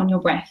focusing on your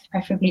breath,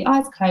 preferably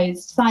eyes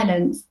closed,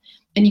 silence,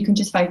 and you can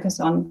just focus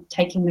on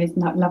taking those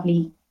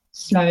lovely,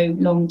 slow,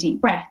 long,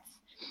 deep breaths.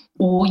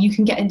 Or you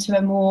can get into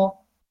a more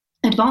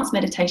advanced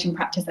meditation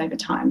practice over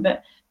time,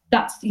 but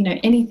that's,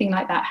 anything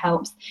like that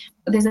helps.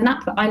 There's an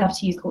app that I love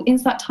to use called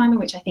Insight Timer,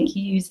 which I think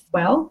you use as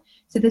well.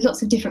 So there's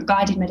lots of different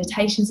guided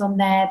meditations on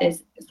there.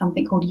 There's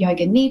something called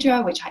Yoga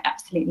Nidra, which I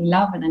absolutely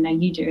love, and I know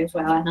you do as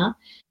well, Anna.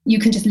 You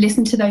can just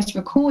listen to those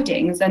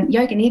recordings, and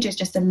Yoga Nidra is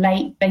just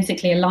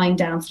basically a lying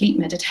down sleep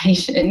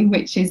meditation,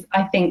 which is,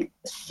 I think,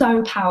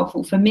 so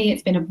powerful. For me,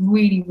 it's been a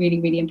really,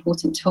 really, really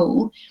important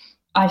tool.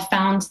 I've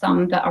found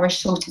some that are as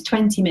short as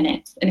 20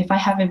 minutes. And if I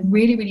have a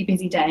really, really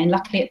busy day, and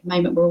luckily at the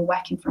moment we're all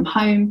working from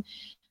home,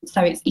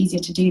 so it's easier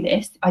to do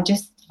this, I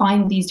just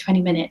find these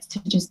 20 minutes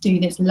to just do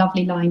this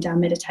lovely lying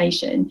down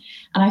meditation.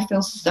 And I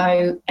feel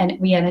so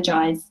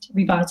re-energized,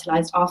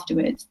 revitalized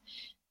afterwards.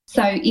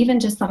 So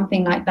even just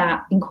something like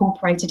that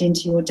incorporated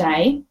into your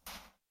day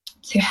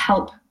to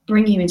help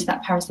bring you into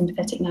that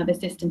parasympathetic nervous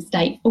system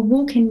state. A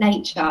walk in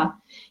nature,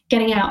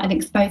 getting out and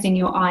exposing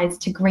your eyes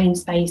to green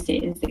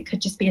spaces. It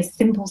could just be a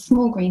simple,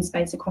 small green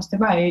space across the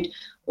road,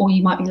 or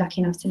you might be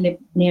lucky enough to live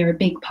near a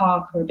big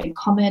park or a big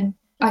common.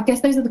 I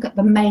guess those are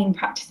the main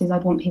practices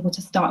I'd want people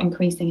to start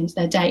increasing into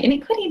their day. And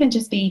it could even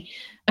just be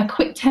a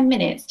quick 10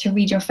 minutes to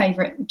read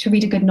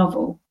a good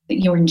novel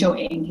that you're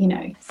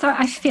enjoying, So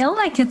I feel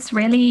like it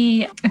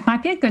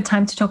might be a good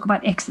time to talk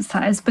about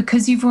exercise,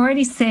 because you've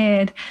already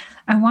said,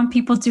 I want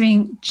people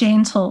doing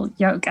gentle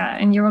yoga.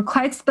 And you were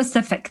quite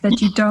specific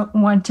that you don't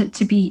want it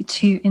to be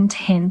too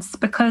intense,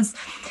 because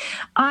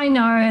I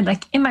know,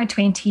 like in my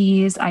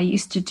 20s, I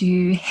used to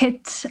do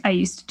HIIT, I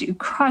used to do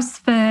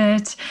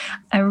CrossFit,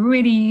 I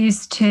really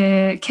used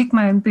to kick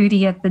my own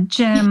booty at the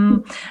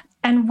gym.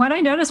 And what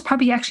I noticed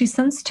probably actually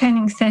since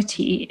turning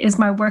 30 is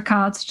my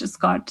workouts just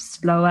got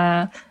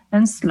slower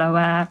and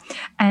slower.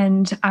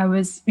 And I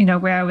was,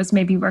 where I was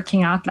maybe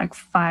working out like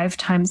 5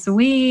 times a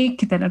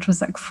week, then it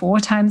was like 4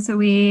 times a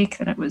week,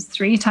 then it was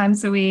 3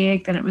 times a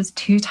week, then it was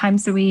 2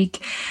 times a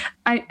week.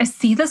 I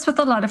see this with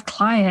a lot of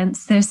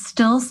clients. They're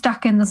still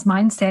stuck in this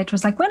mindset. It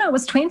was like, when I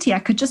was 20, I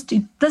could just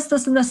do this,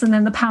 this, and this, and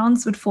then the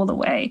pounds would fall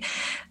away.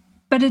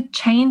 But it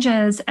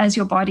changes as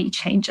your body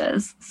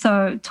changes.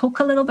 So talk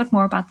a little bit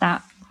more about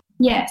that.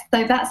 Yes,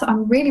 so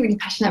I'm really, really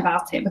passionate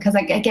about it because,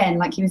 again,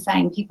 like you were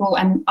saying, people,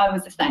 and I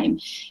was the same,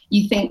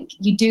 you think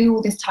you do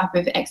all this type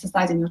of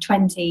exercise in your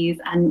 20s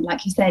and,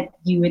 like you said,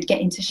 you would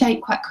get into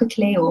shape quite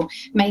quickly or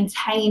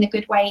maintain a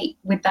good weight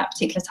with that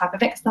particular type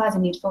of exercise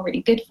and you'd feel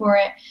really good for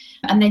it.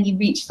 And then you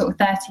reach sort of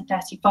 30,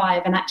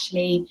 35 and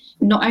actually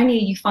not only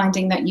are you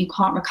finding that you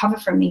can't recover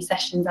from these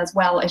sessions as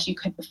well as you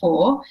could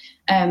before,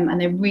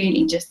 and they're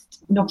really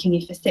just knocking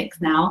you for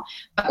 6 now,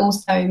 but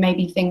also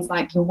maybe things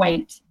like your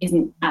weight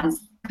isn't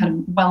as kind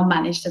of well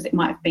managed as it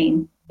might have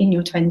been in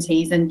your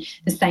 20s, and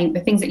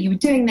the things that you were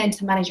doing then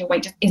to manage your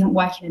weight just isn't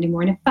working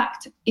anymore. And in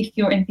fact, if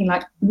you're anything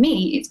like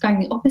me, it's going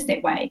the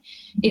opposite way.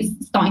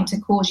 It's starting to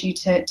cause you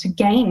to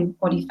gain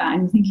body fat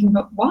and thinking,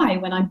 but why,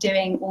 when I'm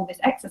doing all this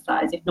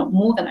exercise, if not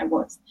more than I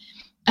was?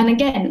 And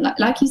again,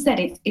 like you said,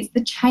 it's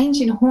the change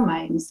in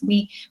hormones.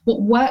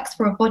 What works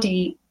for a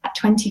body at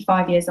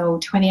 25 years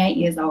old, 28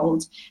 years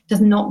old,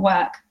 does not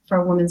work for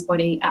a woman's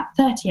body at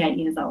 38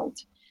 years old.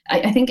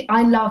 I think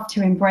I love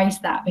to embrace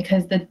that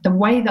because the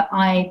way that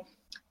I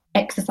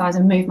exercise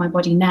and move my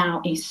body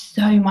now is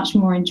so much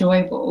more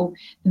enjoyable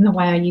than the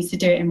way I used to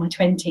do it in my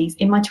 20s.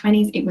 In my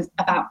 20s, it was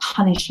about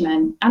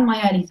punishment, and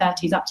my early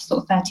 30s up to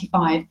sort of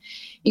 35,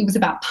 it was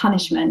about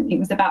punishment. It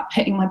was about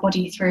putting my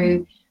body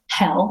through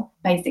hell,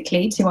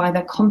 basically, to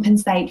either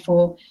compensate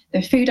for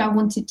the food I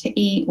wanted to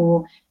eat,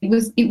 or it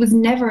was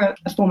never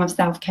a form of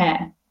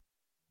self-care.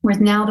 Whereas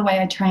now the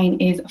way I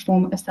train is a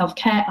form of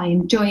self-care. I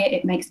enjoy it.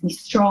 It makes me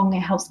strong.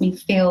 It helps me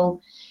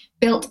feel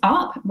built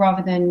up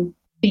rather than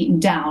beaten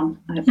down,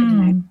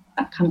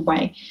 that kind of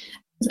way.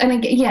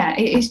 And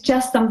it's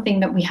just something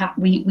that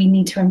we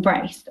need to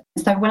embrace.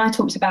 So when I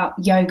talked about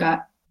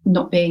yoga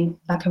not being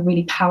like a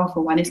really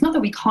powerful one, it's not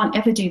that we can't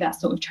ever do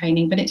that sort of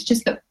training, but it's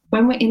just that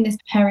when we're in this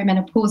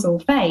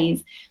perimenopausal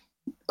phase,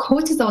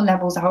 cortisol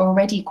levels are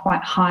already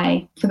quite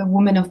high for the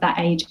woman of that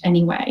age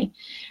anyway.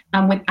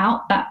 And with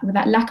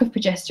that lack of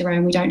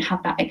progesterone, we don't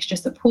have that extra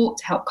support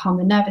to help calm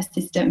the nervous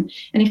system.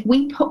 And if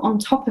we put on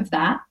top of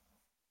that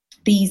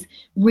these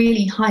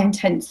really high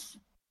intense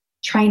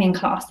training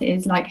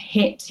classes like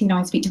HIIT,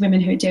 I speak to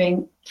women who are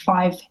doing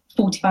 5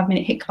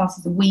 45-minute HIIT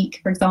classes a week,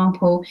 for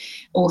example,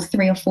 or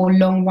 3 or 4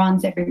 long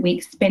runs every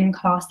week, spin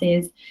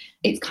classes.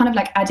 It's kind of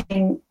like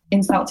adding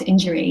insult to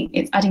injury.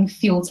 It's adding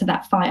fuel to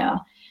that fire.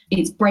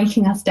 It's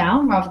breaking us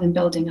down rather than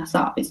building us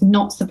up. It's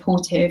not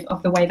supportive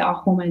of the way that our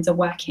hormones are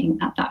working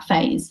at that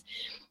phase.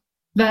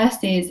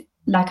 Versus,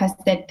 like I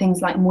said,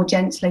 things like more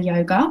gentler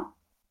yoga,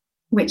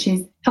 which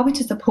is helping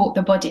to support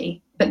the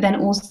body, but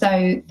then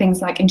also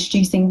things like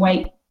introducing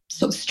weight,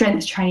 sort of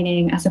strength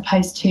training, as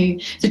opposed to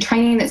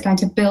training that's going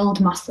to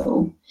build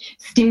muscle,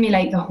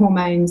 stimulate the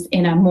hormones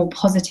in a more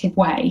positive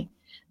way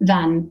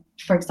than,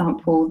 for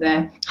example,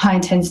 the high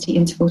intensity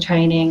interval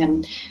training.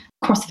 And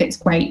CrossFit's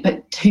great,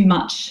 but too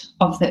much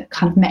of the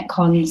kind of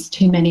Metcons,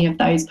 too many of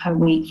those per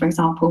week, for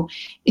example,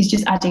 is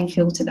just adding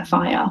fuel to the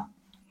fire.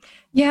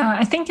 Yeah,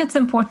 I think it's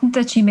important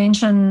that you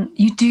mention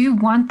you do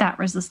want that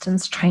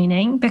resistance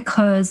training,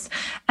 because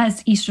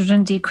as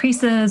estrogen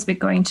decreases, we're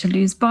going to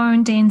lose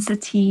bone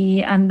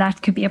density, and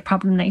that could be a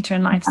problem later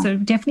in life. So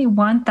definitely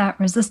want that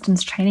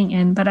resistance training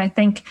in. But I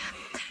think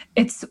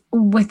it's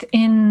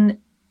within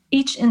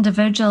each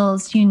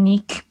individual's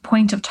unique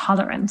point of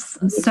tolerance.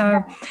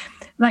 So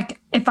like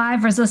if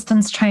I've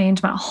resistance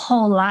trained my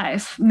whole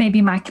life,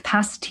 maybe my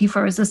capacity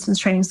for resistance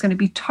training is going to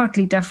be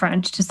totally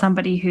different to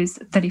somebody who's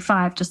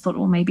 35, just thought,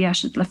 well, maybe I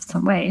should lift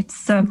some weights.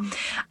 So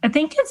I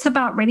think it's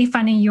about really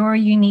finding your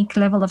unique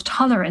level of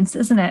tolerance,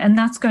 isn't it? And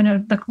that's going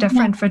to look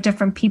different for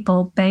different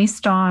people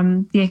based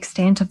on the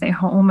extent of their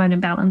hormone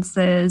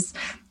imbalances,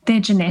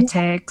 their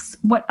genetics,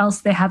 what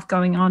else they have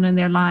going on in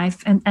their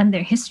life, and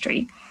their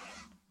history.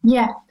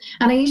 Yeah.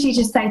 And I usually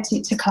just say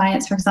to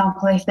clients, for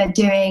example, if they're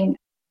doing,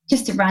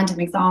 just a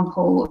random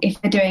example,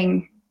 if they're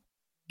doing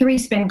 3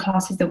 spin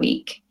classes a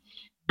week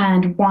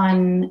and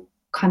 1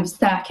 kind of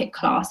circuit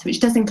class, which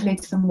does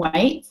include some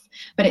weights,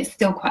 but it's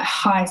still quite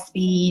high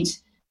speed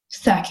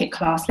circuit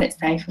class, let's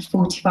say for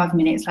 45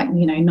 minutes, like,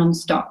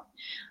 non-stop,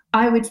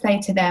 I would say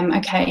to them,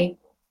 okay,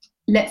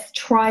 let's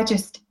try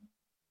just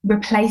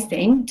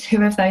replacing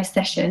 2 of those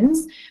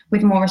sessions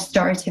with more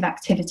restorative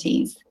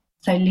activities.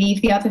 So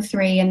leave the other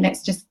 3 and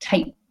let's just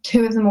take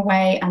 2 of them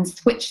away and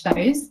switch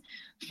those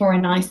for a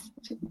nice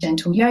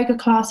gentle yoga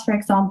class, for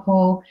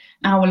example,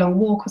 hour-long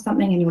walk or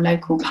something in your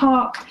local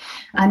park.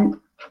 And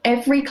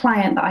every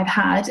client that I've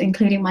had,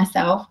 including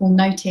myself, will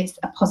notice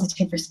a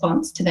positive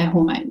response to their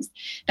hormones.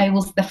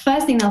 The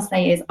first thing they'll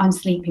say is, I'm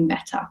sleeping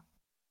better.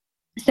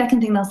 The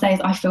second thing they'll say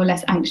is, I feel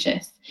less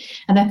anxious.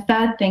 And the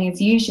third thing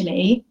is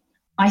usually,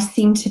 I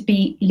seem to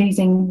be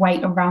losing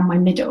weight around my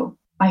middle.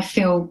 I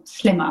feel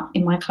slimmer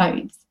in my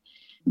clothes.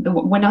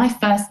 When I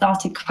first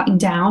started cutting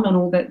down on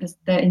all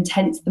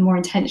the more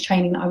intense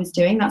training that I was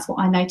doing, that's what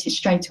I noticed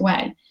straight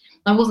away.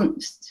 I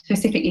wasn't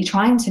specifically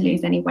trying to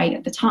lose any weight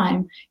at the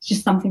time. It's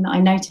just something that I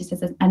noticed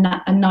as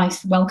a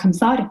nice, welcome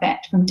side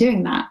effect from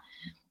doing that.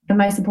 The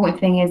most important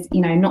thing is,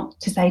 not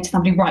to say to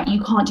somebody, right,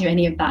 you can't do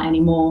any of that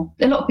anymore.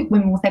 A lot of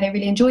women will say they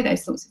really enjoy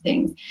those sorts of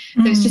things.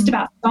 So it's just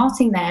about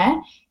starting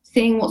there,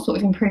 seeing what sort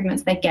of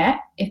improvements they get.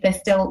 If there's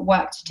still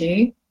work to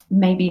do,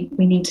 maybe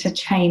we need to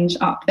change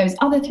up those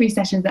other 3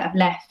 sessions that have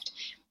left.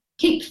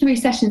 Keep 3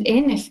 sessions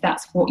in if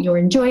that's what you're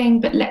enjoying,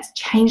 but let's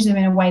change them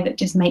in a way that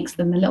just makes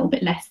them a little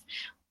bit less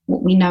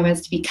what we know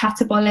as to be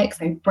catabolic,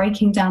 so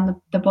breaking down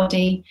the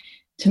body,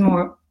 to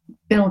more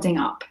building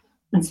up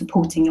and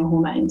supporting your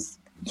hormones.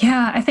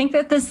 Yeah, I think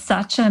that there's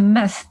such a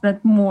myth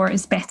that more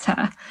is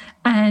better.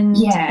 And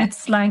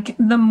it's like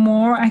the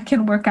more I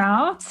can work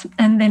out,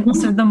 and then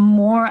also the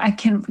more I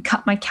can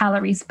cut my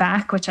calories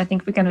back, which I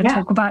think we're going to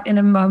talk about in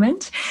a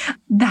moment,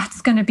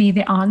 that's going to be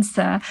the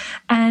answer.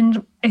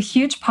 And a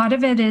huge part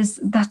of it is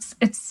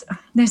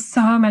there's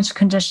so much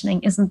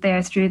conditioning, isn't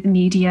there, through the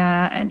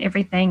media and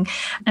everything.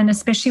 And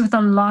especially with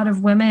a lot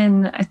of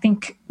women, I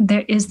think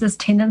there is this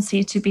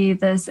tendency to be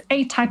this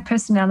A-type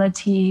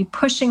personality,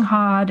 pushing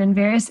hard in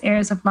various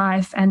areas of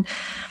life. And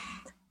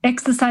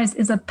exercise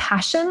is a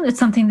passion. It's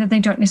something that they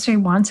don't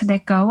necessarily want to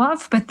let go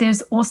of, but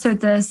there's also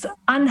this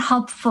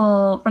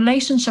unhelpful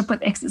relationship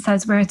with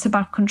exercise where it's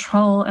about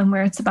control and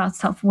where it's about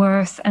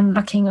self-worth and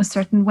looking a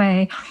certain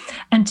way.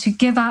 And to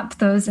give up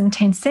those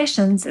intense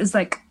sessions is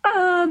like,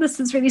 oh, this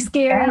is really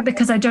scary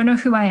because I don't know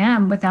who I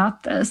am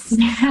without this.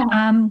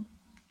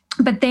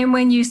 But then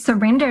when you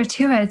surrender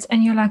to it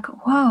and you're like,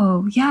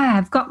 whoa, yeah,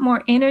 I've got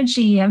more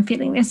energy. I'm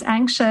feeling less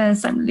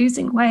anxious. I'm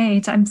losing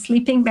weight. I'm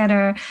sleeping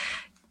better.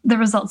 The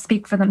results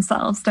speak for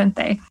themselves, don't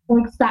they?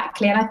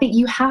 Exactly. And I think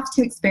you have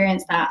to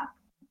experience that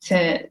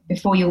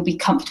before you'll be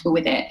comfortable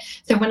with it.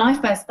 So when I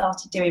first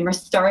started doing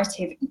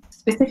restorative,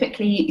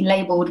 specifically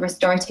labeled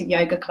restorative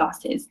yoga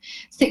classes,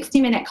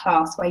 60-minute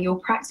class where you're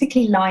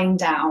practically lying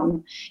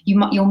down,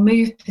 you'll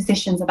move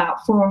positions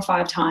about 4 or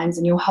 5 times,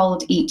 and you'll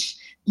hold each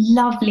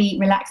lovely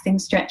relaxing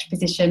stretch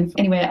position for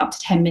anywhere up to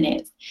 10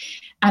 minutes.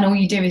 And all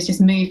you do is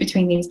just move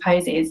between these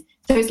poses.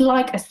 So it's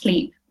like a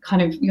sleep.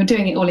 Kind of, you're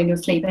doing it all in your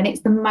sleep, and it's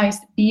the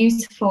most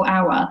beautiful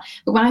hour.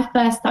 But when I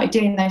first started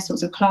doing those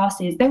sorts of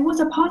classes, there was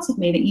a part of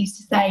me that used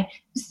to say,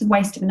 this is a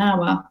waste of an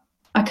hour.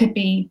 I could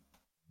be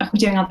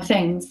doing other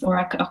things, or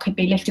I could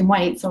be lifting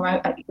weights,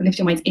 or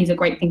lifting weights is a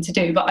great thing to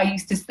do, but I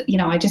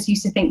just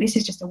used to think this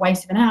is just a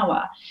waste of an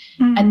hour.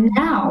 And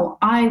now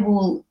I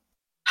will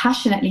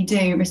passionately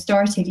do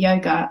restorative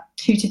yoga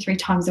 2 to 3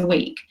 times a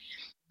week.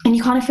 And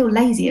you kind of feel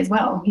lazy as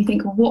well. You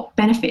think, well, what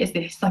benefit is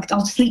this? Like,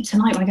 I'll sleep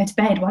tonight when I go to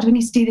bed. Why do I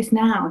need to do this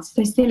now? It's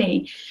so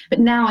silly.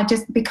 But now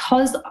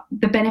because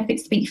the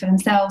benefits speak for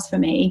themselves for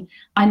me,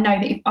 I know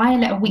that if I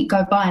let a week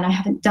go by and I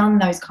haven't done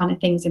those kind of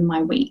things in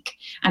my week,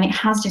 and it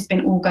has just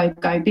been all go,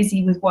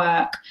 busy with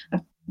work,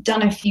 I've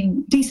done a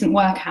few decent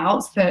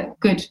workouts that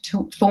good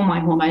for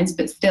my hormones,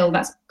 but still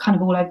that's kind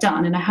of all I've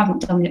done, and I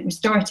haven't done the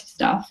restorative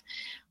stuff,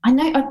 I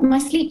know my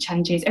sleep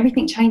changes,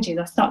 everything changes.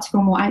 I start to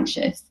feel more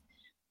anxious.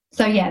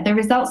 So yeah, the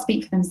results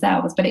speak for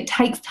themselves, but it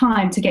takes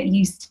time to get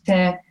used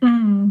to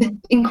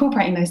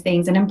incorporating those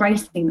things and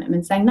embracing them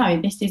and saying,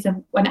 no, this is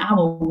an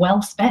hour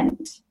well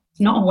spent. It's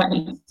not a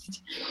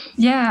waste.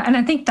 Yeah. And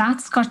I think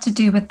that's got to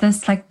do with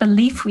this like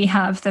belief we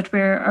have that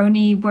we're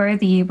only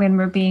worthy when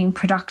we're being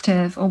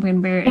productive or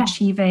when we're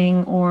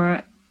achieving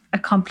or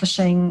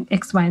accomplishing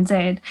X, Y, and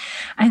Z.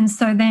 And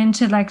so then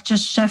to like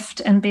just shift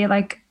and be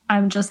like,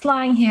 I'm just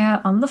lying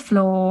here on the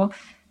floor.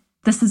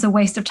 This is a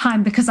waste of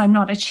time because I'm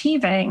not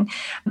achieving.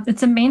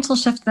 It's a mental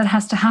shift that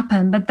has to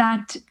happen. But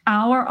that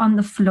hour on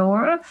the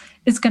floor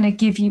is going to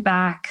give you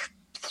back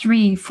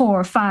 3,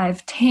 4,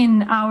 5,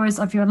 10 hours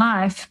of your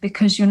life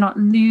because you're not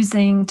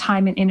losing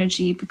time and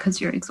energy because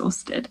you're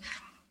exhausted.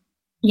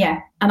 Yeah.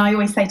 And I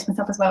always say to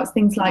myself as well, it's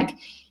things like,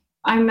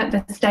 I'm at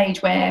the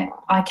stage where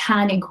I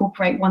can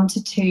incorporate 1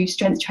 to 2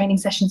 strength training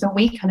sessions a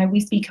week. I know we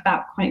speak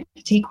about chronic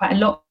fatigue quite a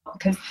lot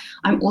because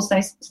I'm also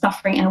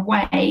suffering in a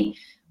way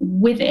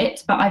with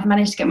it, but I've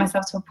managed to get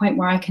myself to a point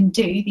where I can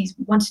do these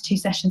 1 to 2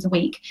 sessions a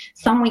week.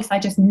 Some weeks I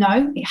just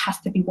know it has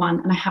to be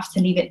 1 and I have to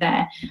leave it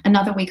there.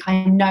 Another week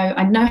I know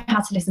how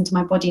to listen to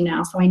my body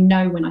now, so I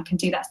know when I can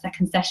do that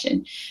second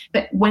session.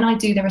 But when I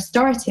do the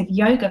restorative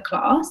yoga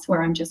class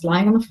where I'm just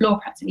lying on the floor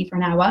practically for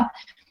an hour,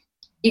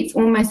 it's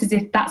almost as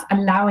if that's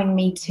allowing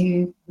me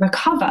to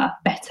recover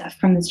better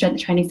from the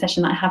strength training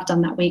session that I have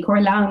done that week, or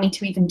allowing me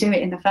to even do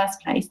it in the first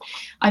place.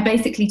 I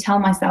basically tell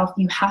myself,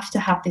 you have to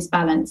have this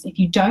balance. If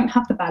you don't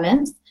have the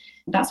balance,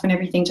 that's when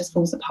everything just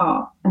falls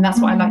apart. And that's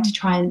what I like to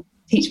try and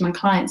teach my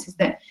clients, is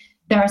that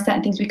there are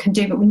certain things we can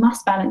do, but we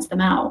must balance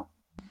them out.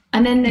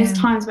 And then there's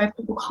times where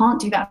people can't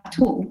do that at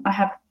all. I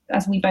have,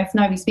 as we both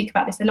know, we speak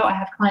about this a lot, I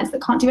have clients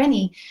that can't do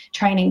any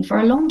training for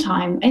a long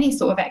time, any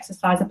sort of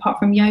exercise apart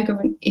from yoga,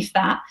 if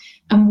that,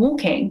 and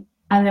walking.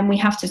 And then we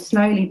have to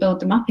slowly build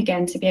them up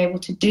again to be able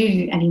to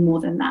do any more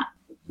than that.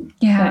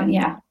 Yeah. So,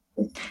 yeah.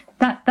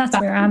 That's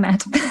where I'm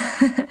at.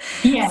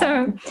 Yeah.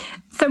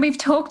 So we've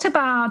talked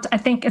about, I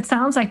think it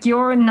sounds like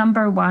your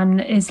number one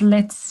is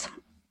let's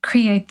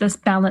create this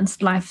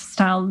balanced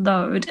lifestyle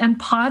load. And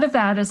part of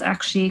that is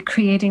actually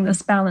creating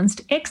this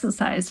balanced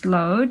exercise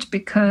load,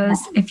 because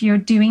if you're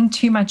doing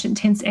too much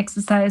intense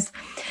exercise,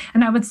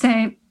 and I would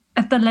say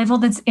at the level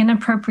that's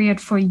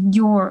inappropriate for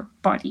your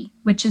body,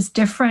 which is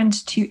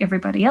different to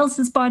everybody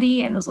else's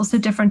body and is also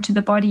different to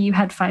the body you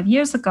had 5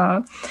 years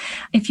ago,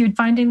 if you're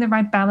finding the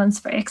right balance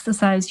for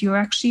exercise, you're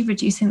actually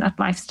reducing that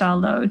lifestyle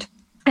load.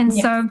 And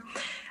so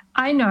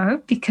I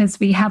know,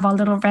 because we have our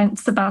little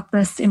rants about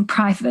this in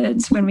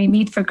private when we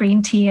meet for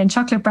green tea and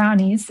chocolate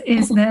brownies,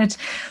 is that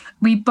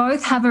we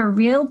both have a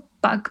real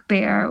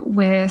bugbear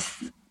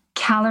with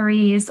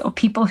calories, or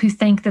people who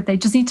think that they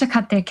just need to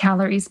cut their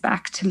calories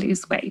back to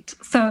lose weight.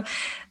 So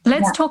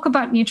let's talk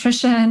about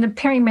nutrition,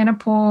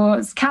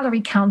 perimenopause,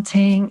 calorie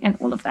counting, and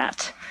all of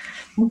that.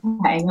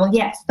 Okay, well,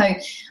 yes. So,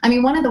 I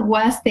mean, one of the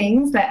worst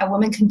things that a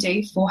woman can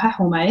do for her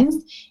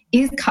hormones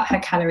is cut her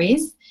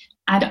calories.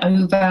 And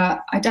over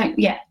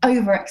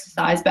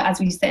exercise. But as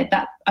we said,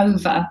 that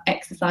over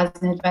exercise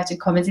in inverted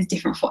commas is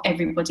different for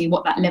everybody,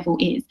 what that level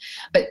is.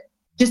 But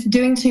just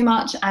doing too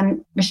much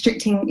and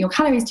restricting your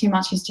calories too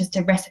much is just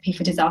a recipe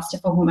for disaster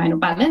for hormonal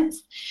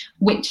balance,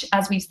 which,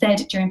 as we've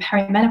said, during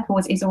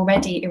perimenopause is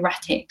already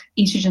erratic.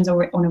 Estrogen's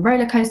on a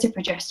roller coaster,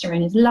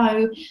 progesterone is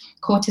low,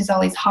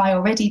 cortisol is high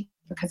already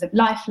because of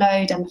life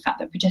load and the fact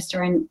that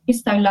progesterone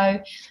is so low.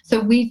 So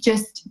we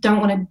just don't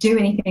want to do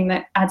anything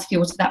that adds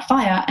fuel to that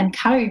fire, and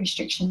calorie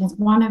restriction is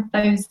one of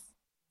those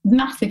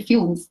massive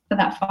fuels for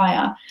that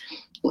fire.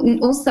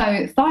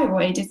 Also,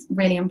 thyroid is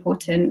really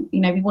important.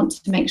 You know, we want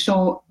to make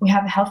sure we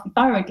have a healthy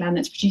thyroid gland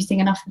that's producing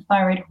enough of the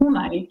thyroid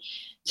hormone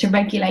to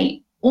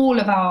regulate all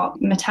of our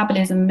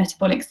metabolism and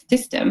metabolic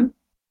system.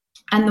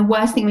 And the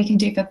worst thing we can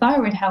do for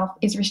thyroid health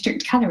is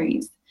restrict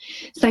calories.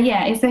 So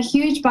yeah, it's a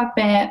huge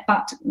bugbear,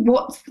 but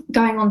what's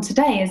going on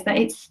today is that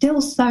it's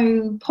still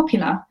so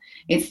popular.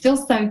 It's still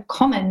so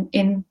common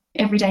in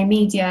everyday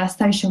media,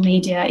 social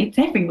media. It's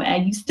everywhere.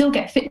 You still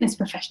get fitness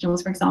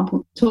professionals, for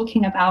example,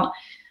 talking about,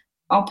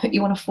 I'll put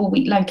you on a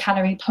 4-week low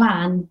calorie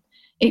plan.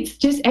 It's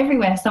just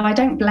everywhere. So I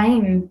don't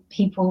blame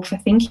people for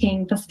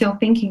still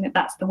thinking that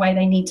that's the way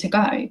they need to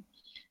go.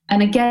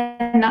 And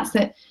again, that's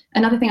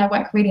another thing I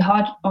work really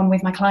hard on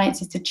with my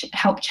clients, is to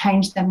help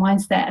change their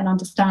mindset and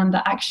understand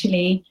that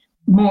actually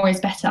more is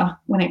better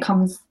when it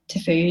comes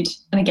to food.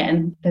 And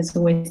again, there's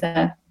always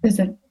a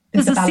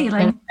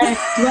ceiling.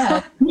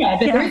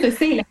 There is a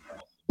ceiling.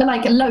 But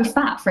like low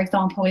fat, for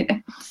example, it's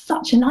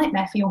such a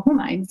nightmare for your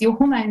hormones. Your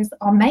hormones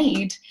are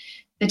made,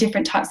 the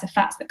different types of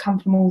fats that come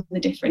from all the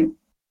different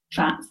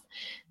fats.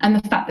 And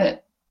the fact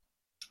that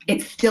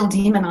it's still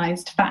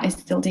demonized, fat is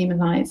still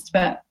demonized,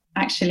 but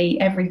actually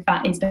every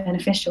fat is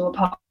beneficial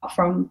apart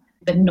from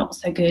the not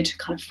so good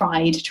kind of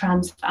fried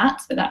trans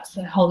fats, but that's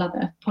a whole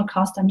other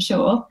podcast, I'm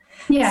sure.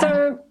 Yeah.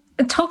 So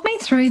talk me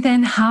through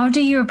then, how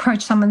do you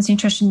approach someone's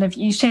nutrition? If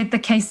you shared the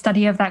case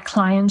study of that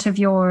client of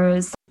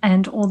yours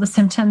and all the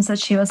symptoms that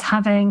she was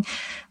having,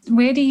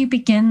 where do you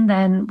begin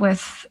then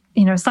with,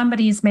 you know,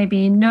 somebody's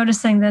maybe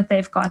noticing that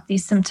they've got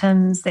these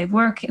symptoms, they're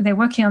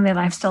working on their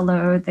lifestyle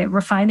load, they're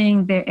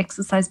refining their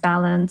exercise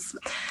balance.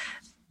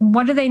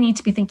 What do they need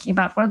to be thinking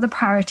about? What are the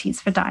priorities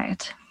for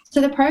diet?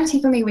 So the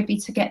priority for me would be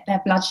to get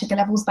their blood sugar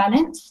levels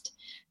balanced.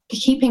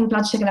 Keeping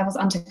blood sugar levels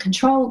under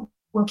control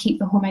will keep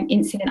the hormone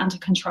insulin under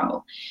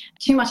control.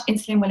 Too much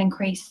insulin will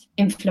increase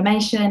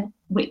inflammation,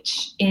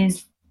 which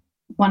is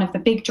one of the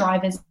big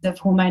drivers of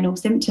hormonal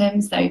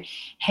symptoms. So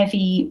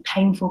heavy,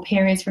 painful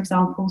periods, for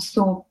example,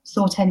 sore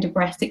tender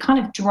breasts, it kind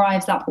of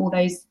drives up all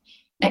those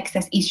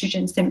excess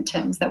estrogen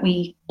symptoms that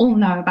we all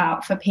know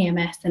about for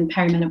PMS and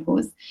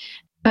perimenopause.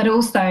 But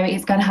also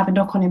it's going to have a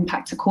knock-on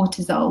impact to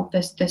cortisol,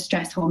 the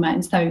stress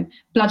hormone. So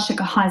blood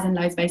sugar highs and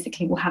lows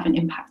basically will have an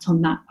impact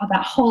on that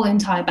whole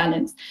entire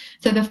balance.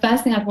 So the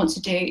first thing I'd want to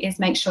do is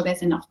make sure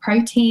there's enough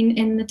protein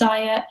in the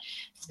diet,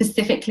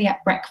 specifically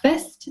at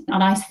breakfast.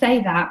 And I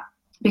say that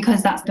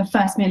because that's the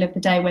first meal of the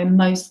day where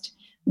most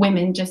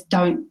women just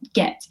don't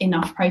get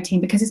enough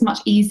protein, because it's much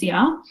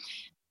easier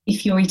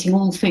if you're eating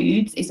all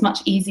foods. It's much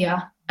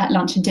easier at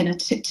lunch and dinner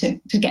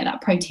to get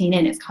that protein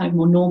in. It's kind of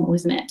more normal,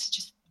 isn't it, to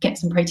just get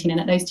some protein in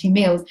at those 2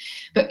 meals.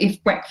 But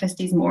if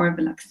breakfast is more of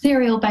a like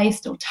cereal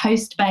based or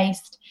toast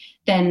based,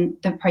 then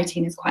the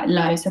protein is quite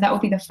low. So that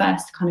would be the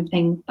first kind of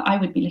thing that I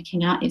would be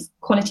looking at, is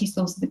quality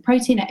sources of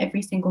protein at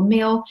every single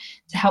meal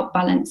to help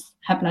balance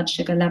her blood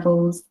sugar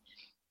levels.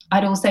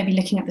 I'd also be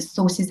looking at the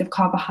sources of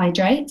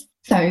carbohydrates.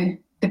 So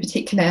the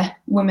particular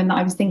woman that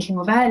I was thinking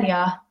of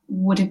earlier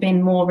would have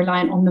been more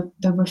reliant on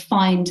the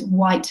refined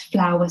white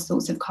flour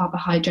sorts of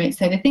carbohydrates.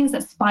 So the things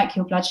that spike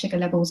your blood sugar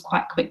levels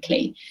quite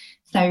quickly.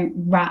 So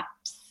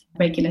wraps,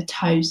 regular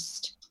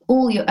toast,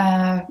 all your,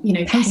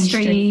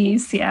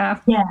 pastries, yeah,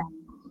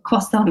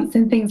 croissants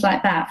and things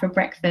like that for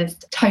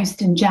breakfast,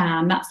 toast and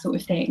jam, that sort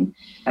of thing.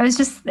 I was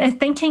just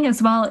thinking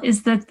as well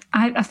is that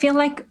I feel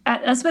like,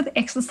 as with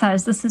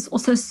exercise, this is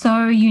also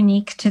so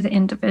unique to the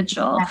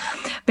individual,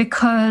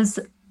 because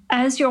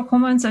as your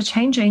hormones are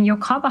changing, your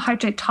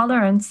carbohydrate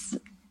tolerance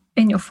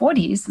in your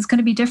 40s is going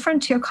to be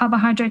different to your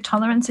carbohydrate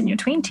tolerance in your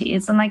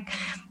 20s. And like,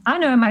 I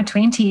know in my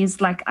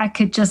 20s, like I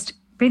could just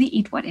really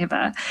eat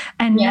whatever.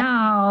 And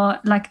now,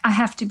 like, I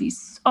have to be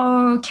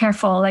so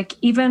careful, like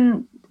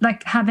even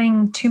like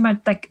having too much,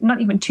 like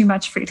not even too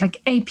much fruit,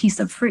 like a piece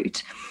of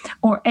fruit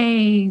or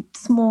a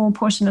small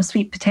portion of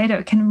sweet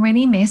potato can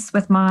really mess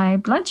with my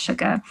blood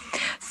sugar.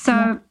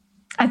 So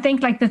I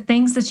think like the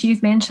things that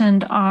you've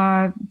mentioned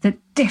are the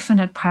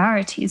definite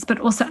priorities, but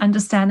also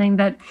understanding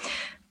that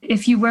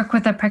if you work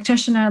with a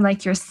practitioner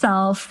like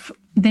yourself,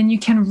 then you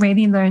can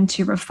really learn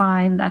to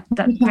refine that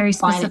very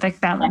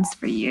specific balance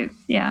for you.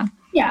 Yeah.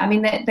 Yeah. I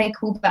mean, they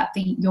call that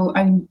your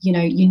own,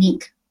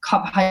 unique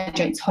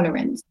carbohydrate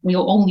tolerance. We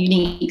are all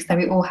unique, so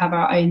we all have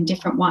our own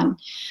different one.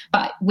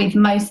 But with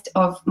most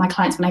of my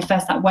clients, when I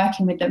first start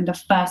working with them, the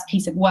first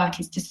piece of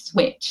work is to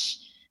switch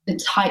the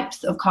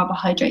types of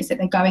carbohydrates that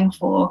they're going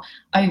for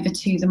over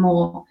to the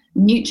more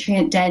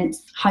nutrient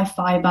dense, high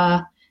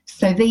fiber.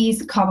 So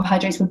these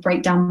carbohydrates would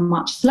break down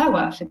much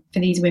slower for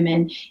these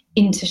women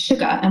into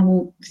sugar and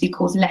will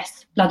cause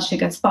less blood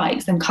sugar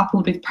spikes, and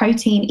coupled with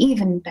protein,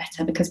 even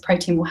better, because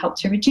protein will help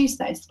to reduce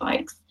those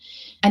spikes.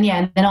 And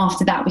then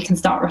after that, we can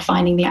start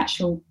refining the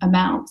actual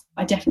amount.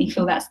 I definitely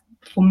feel that's,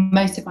 for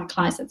most of my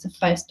clients, that's the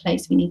first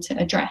place we need to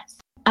address.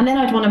 And then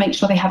I'd want to make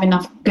sure they have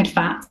enough good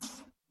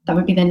fats. That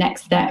would be the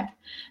next step.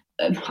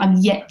 I'm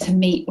yet to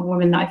meet a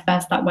woman that I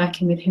first start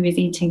working with who is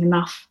eating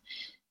enough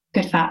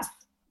good fats.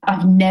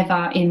 I've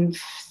never in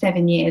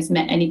 7 years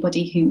met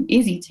anybody who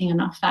is eating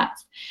enough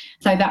fats.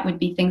 So that would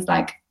be things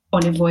like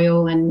olive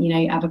oil and,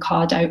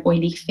 avocado,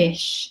 oily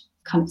fish,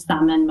 kind of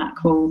salmon,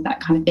 mackerel,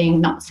 that kind of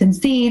thing, nuts and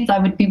seeds. I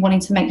would be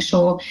wanting to make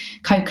sure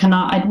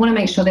coconut, I'd want to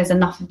make sure there's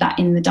enough of that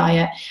in the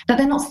diet, that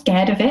they're not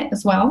scared of it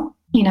as well.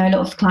 A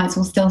lot of clients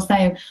will still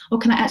say, oh,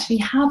 can I actually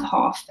have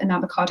half an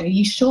avocado? Are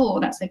you sure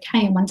that's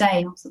okay in one day?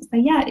 And I'll sort of say,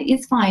 yeah, it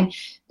is fine.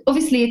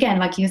 Obviously, again,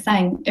 like you were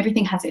saying,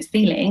 everything has its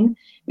ceiling.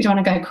 We don't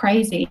want to go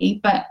crazy,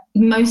 but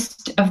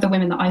most of the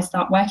women that I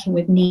start working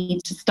with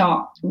need to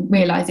start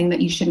realizing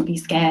that you shouldn't be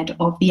scared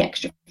of the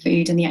extra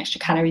food and the extra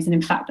calories. And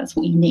in fact, that's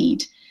what you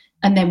need.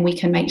 And then we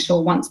can make sure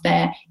once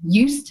they're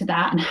used to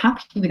that and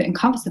happy with it and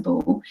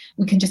comfortable,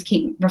 we can just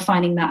keep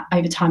refining that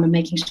over time and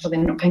making sure they're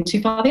not going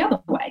too far the other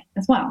way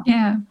as well.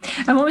 Yeah.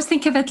 I always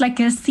think of it like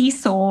a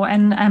seesaw.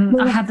 And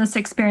I have this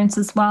experience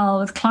as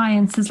well with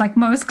clients. Is like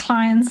most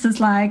clients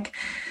is like,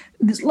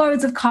 there's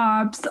loads of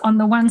carbs on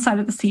the one side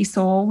of the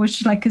seesaw,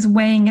 which like is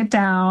weighing it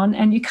down.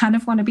 And you kind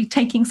of want to be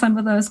taking some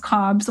of those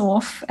carbs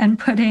off and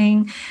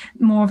putting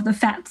more of the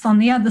fats on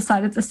the other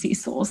side of the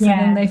seesaw. So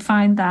then they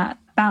find that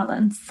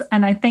balance.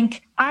 And I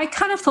think I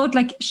kind of thought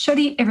like,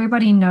 surely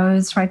everybody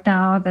knows right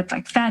now that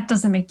like fat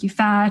doesn't make you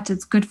fat.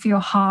 It's good for your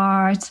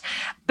heart.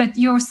 But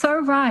you're so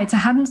right. I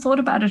hadn't thought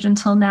about it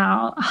until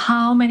now.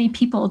 How many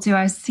people do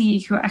I see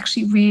who are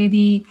actually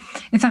really,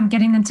 if I'm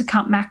getting them to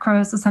count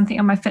macros or something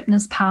on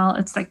MyFitnessPal,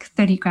 it's like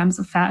 30 grams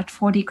of fat,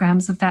 40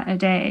 grams of fat a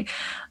day.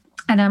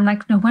 And I'm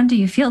like, no wonder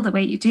you feel the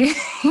way you do.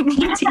 You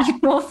need to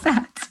eat more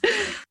fat.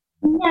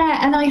 Yeah,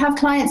 and I have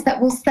clients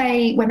that will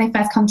say when they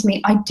first come to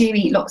me, I do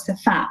eat lots of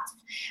fats.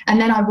 And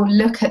then I will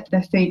look at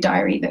the food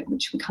diary,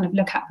 which we kind of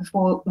look at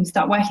before we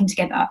start working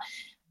together.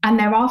 And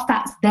there are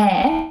fats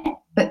there,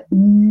 but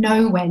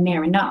nowhere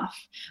near enough.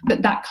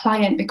 But that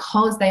client,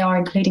 because they are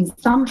including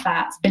some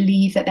fats,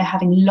 believe that they're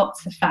having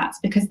lots of fats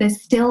because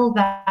there's still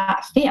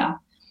that fear.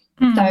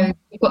 So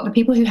you've got the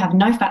people who have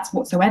no fats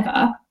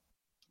whatsoever,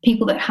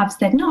 people that have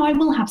said, no, I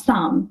will have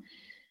some,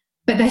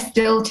 but they're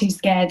still too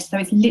scared. So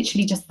it's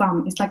literally just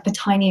some. It's like the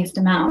tiniest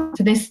amount.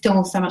 So there's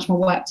still so much more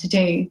work to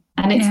do.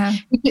 And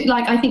it's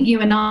like, I think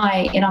you and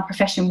I in our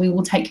profession, we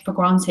will take for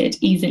granted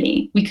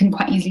easily. We can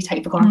quite easily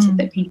take for granted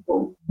that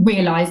people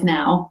realize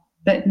now,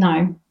 but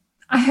no.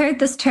 I heard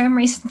this term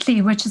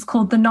recently, which is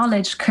called the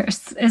knowledge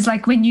curse. Is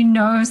like when you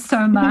know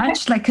so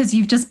much, like because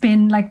you've just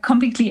been like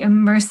completely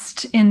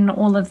immersed in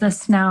all of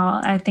this now.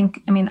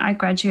 I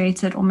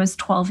graduated almost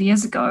 12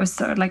 years ago.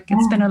 So like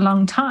it's been a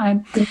long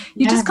time.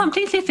 You just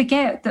completely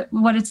forget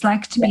what it's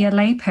like to be a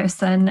lay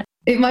person.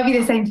 It might be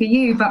the same for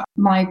you, but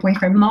my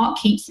boyfriend, Mark,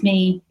 keeps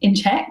me in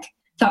check.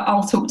 So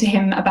I'll talk to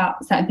him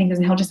about certain things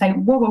and he'll just say,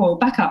 whoa,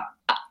 back up.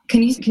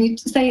 Can you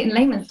say it in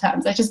layman's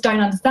terms? I just don't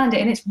understand it.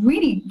 And it's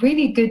really,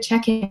 really good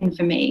check-in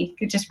for me.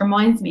 It just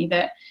reminds me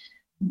that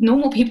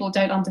normal people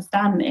don't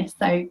understand this.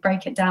 So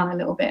break it down a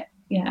little bit.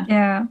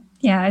 Yeah,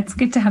 it's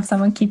good to have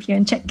someone keep you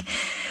in check.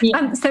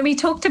 Yeah. So we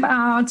talked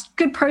about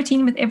good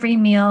protein with every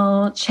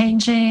meal,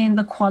 changing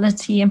the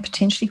quality and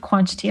potentially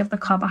quantity of the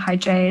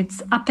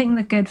carbohydrates, upping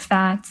the good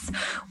fats.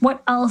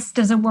 What else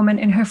does a woman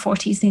in her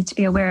 40s need to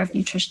be aware of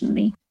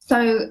nutritionally?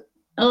 So,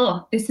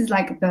 this is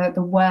like the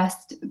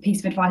worst piece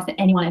of advice that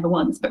anyone ever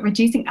wants, but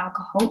reducing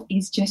alcohol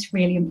is just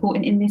really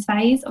important in this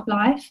phase of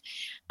life.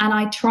 And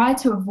I try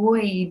to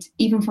avoid,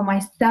 even for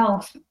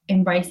myself,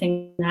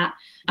 embracing that.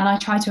 And I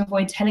try to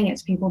avoid telling it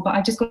to people, but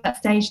I just got that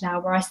stage now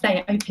where I say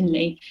it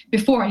openly.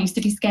 Before, I used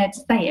to be scared to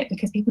say it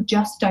because people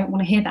just don't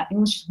want to hear that. They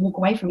want to just walk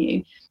away from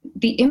you.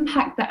 The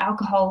impact that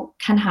alcohol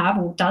can have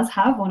or does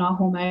have on our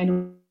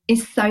hormone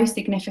is so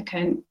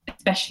significant,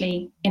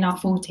 especially in our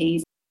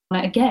 40s.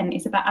 Again,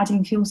 it's about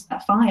adding fuel to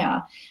that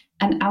fire,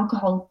 and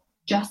alcohol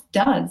just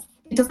does.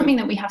 It doesn't mean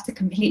that we have to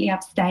completely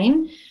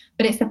abstain,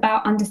 but it's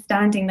about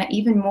understanding that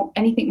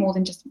anything more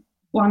than just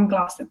one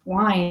glass of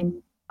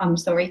wine, I'm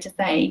sorry to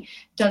say,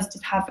 does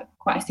just have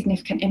quite a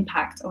significant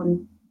impact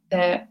on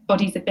the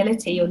body's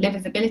ability or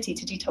liver's ability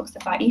to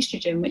detoxify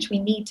estrogen, which we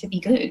need to be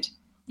good.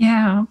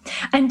 Yeah.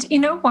 And you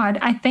know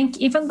what? I think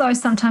even though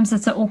sometimes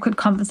it's an awkward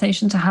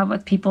conversation to have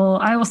with people,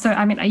 I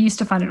used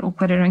to find it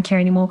awkward. I don't care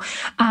anymore.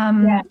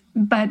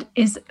 But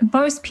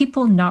most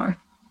people know.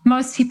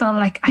 Most people are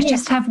like, I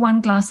just have one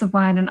glass of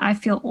wine and I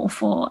feel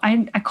awful.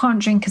 I can't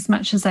drink as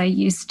much as I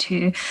used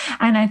to.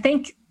 And I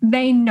think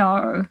they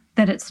know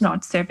that it's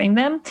not serving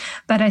them.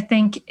 But I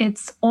think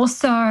it's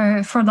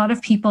also, for a lot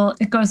of people,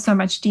 it goes so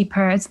much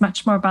deeper. It's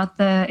much more about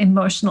the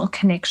emotional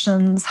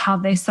connections, how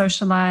they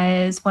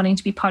socialize, wanting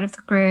to be part of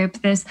the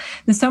group. There's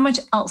so much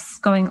else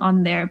going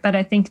on there. But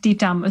I think deep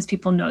down, most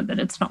people know that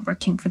it's not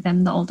working for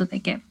them the older they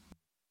get.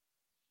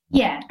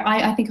 Yeah,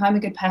 I think I'm a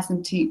good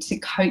person to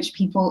coach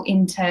people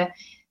into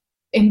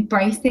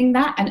embracing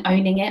that and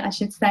owning it, I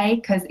should say,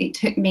 because it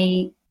took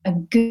me a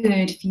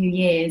good few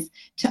years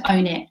to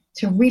own it,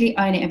 to really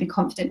own it and be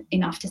confident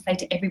enough to say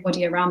to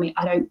everybody around me,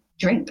 I don't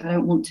drink, I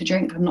don't want to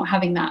drink, I'm not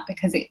having that,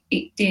 because a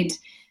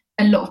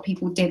lot of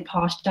people did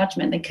pass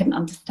judgment. They couldn't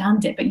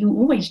understand it, but you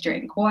always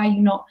drink. Why are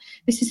you not?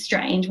 This is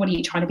strange. What are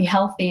you trying to be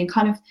healthy? And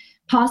kind of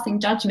passing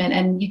judgment,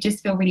 and you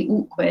just feel really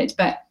awkward.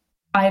 But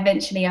I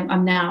eventually, I'm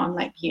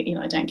like,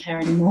 I don't care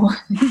anymore.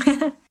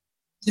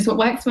 Just what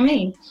works for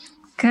me.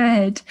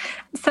 Good.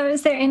 So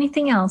is there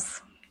anything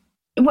else?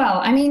 Well,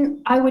 I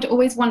mean, I would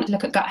always want to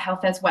look at gut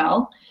health as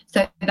well.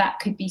 So that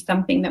could be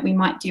something that we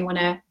might do on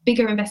a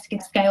bigger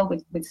investigative scale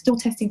with stool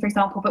testing, for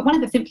example. But one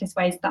of the simplest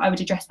ways that I would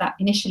address that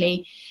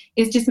initially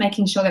is just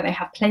making sure that they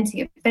have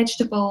plenty of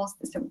vegetables.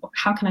 So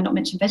how can I not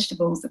mention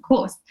vegetables? Of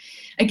course.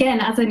 Again,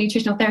 as a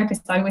nutritional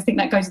therapist, I always think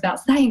that goes without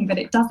saying, but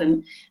it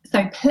doesn't.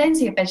 So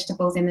plenty of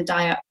vegetables in the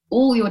diet,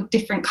 all your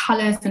different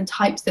colours and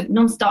types of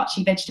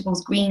non-starchy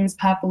vegetables, greens,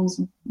 purples,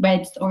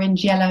 reds,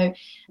 orange, yellow,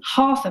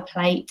 half a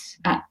plate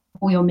at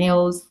all your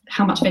meals.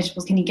 How much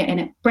vegetables can you get in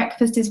at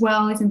breakfast as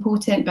well is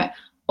important, but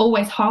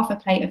always half a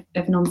plate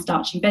of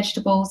non-starchy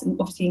vegetables, and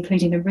obviously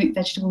including the root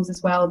vegetables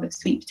as well, the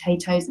sweet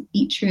potatoes and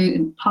beetroot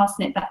and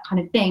parsnip, that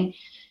kind of thing.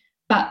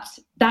 But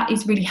that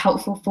is really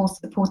helpful for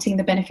supporting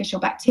the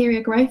beneficial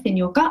bacteria growth in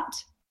your gut,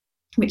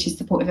 which is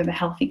supportive of a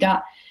healthy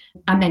gut.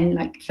 And then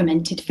like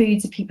fermented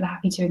foods, if people are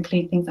happy to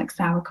include things like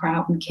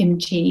sauerkraut and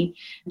kimchi,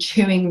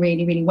 chewing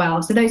really, really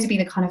well. So those would be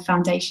the kind of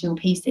foundational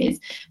pieces.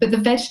 But the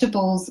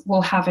vegetables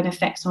will have an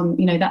effect on,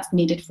 that's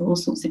needed for all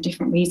sorts of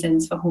different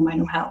reasons for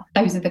hormonal health.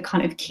 Those are the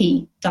kind of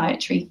key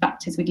dietary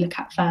factors we'd look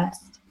at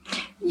first.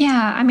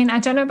 Yeah, I mean, I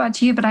don't know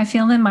about you, but I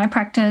feel in my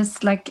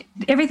practice, like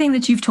everything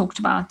that you've talked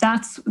about,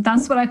 that's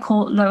what I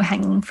call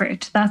low-hanging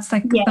fruit. That's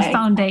like the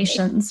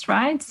foundations,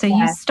 right? So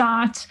you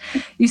start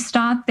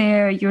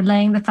there, you're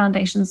laying the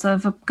foundations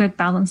of a good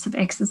balance of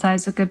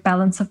exercise, a good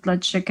balance of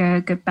blood sugar,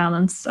 a good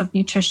balance of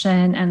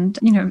nutrition, and,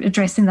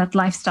 addressing that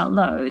lifestyle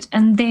load.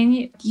 And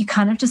then you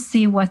kind of just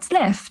see what's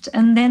left.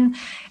 And then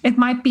it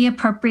might be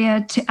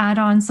appropriate to add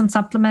on some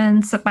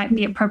supplements. It might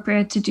be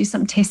appropriate to do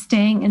some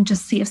testing and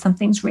just see if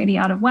something's really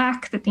out of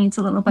whack that needs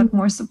a little bit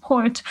more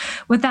support.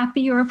 Would that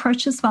be your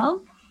approach as well?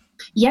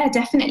 Yeah,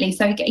 definitely.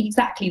 So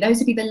exactly, those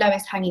would be the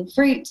lowest hanging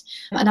fruit.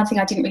 Another thing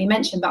I didn't really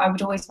mention, but I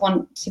would always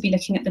want to be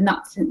looking at the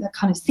nuts and the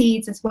kind of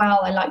seeds as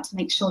well. I like to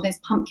make sure there's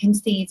pumpkin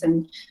seeds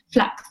and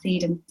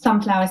flaxseed and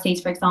sunflower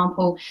seeds, for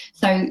example.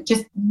 So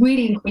just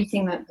really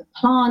increasing the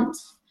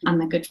plants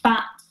and the good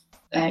fats,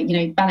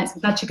 balance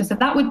with blood sugar. So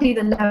that would be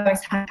the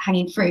lowest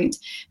hanging fruit.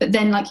 But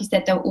then, like you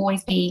said, there'll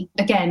always be,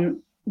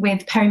 again,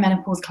 with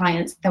perimenopause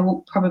clients, there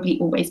will probably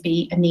always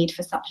be a need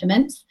for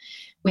supplements,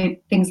 with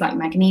things like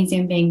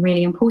magnesium being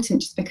really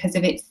important just because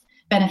of its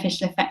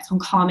beneficial effects on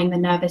calming the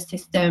nervous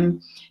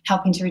system,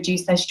 helping to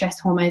reduce those stress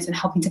hormones and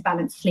helping to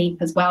balance sleep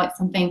as well. It's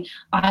something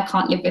I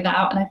can't live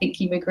without, and I think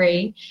you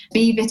agree.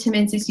 B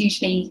vitamins is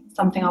usually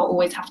something I'll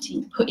always have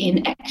to put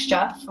in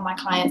extra for my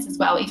clients as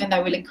well, even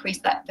though we'll increase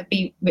the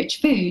B-rich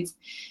foods.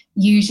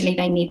 Usually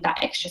they need that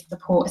extra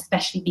support,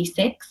 especially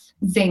B6,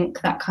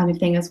 zinc, that kind of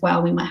thing as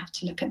well. We might have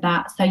to look at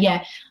that. So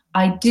yeah,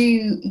 I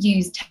do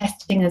use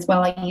testing as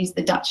well. I use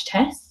the Dutch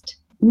test,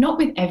 not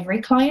with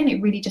every client.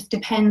 It really just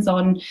depends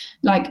on,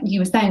 like you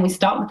were saying, we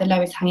start with the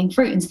lowest hanging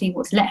fruit and see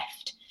what's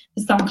left.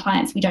 For some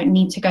clients, we don't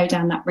need to go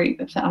down that route,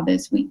 but for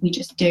others, we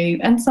just do.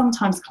 And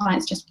sometimes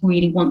clients just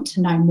really want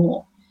to know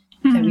more.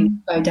 So we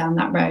go down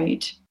that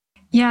road.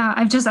 Yeah,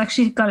 I've just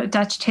actually got a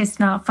Dutch test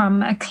now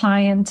from a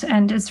client,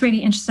 and it's really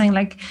interesting.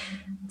 Like,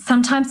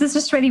 sometimes it's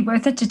just really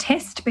worth it to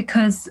test,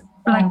 because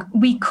like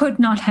we could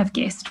not have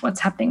guessed what's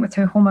happening with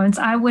her hormones.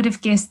 I would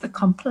have guessed the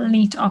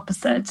complete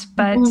opposite.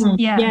 But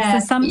so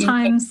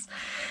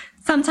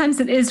sometimes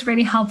it is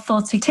really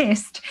helpful to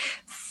test.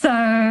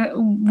 So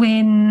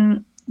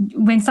when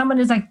someone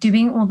is like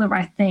doing all the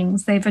right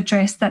things, they've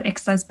addressed that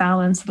exercise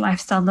balance,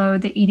 lifestyle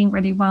load, they're eating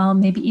really well,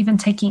 maybe even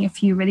taking a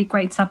few really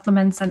great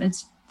supplements, and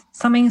it's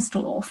something is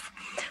still off,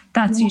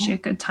 that's usually a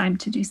good time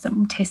to do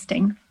some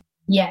testing.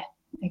 Yeah,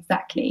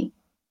 exactly.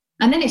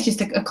 And then it's just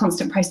a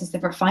constant process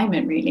of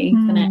refinement, really,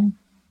 isn't it?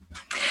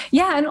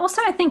 Yeah, and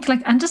also I think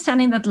like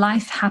understanding that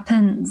life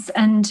happens,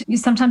 and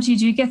sometimes you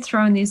do get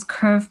thrown these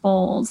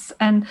curveballs.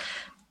 And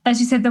as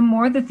you said, the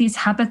more that these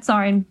habits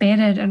are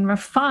embedded and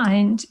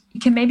refined, you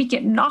can maybe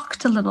get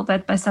knocked a little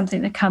bit by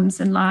something that comes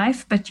in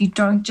life, but you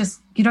don't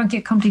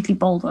get completely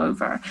bowled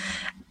over.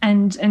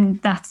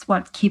 And that's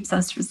what keeps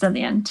us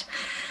resilient.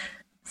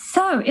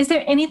 So is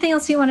there anything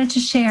else you wanted to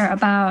share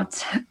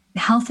about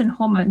health and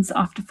hormones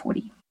after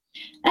 40?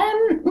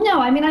 No,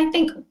 I mean, I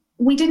think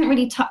we didn't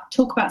really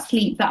talk about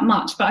sleep that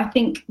much, but I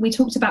think we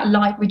talked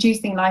about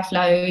reducing life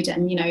load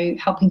and, you know,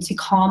 helping to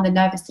calm the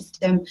nervous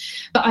system.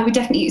 But I would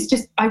definitely,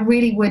 I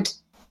really would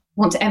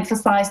want to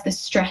emphasize the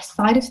stress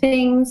side of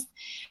things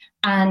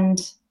and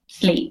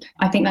sleep.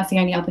 I think that's the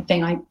only other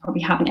thing I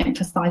probably haven't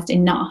emphasized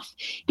enough,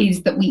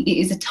 is that it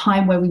is a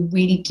time where we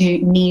really do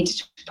need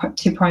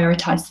to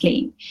prioritize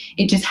sleep.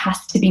 It just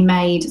has to be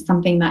made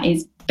something that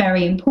is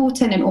very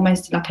important and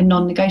almost like a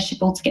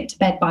non-negotiable, to get to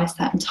bed by a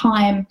certain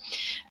time.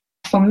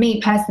 For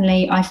me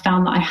personally, I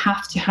found that I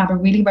have to have a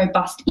really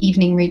robust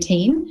evening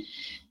routine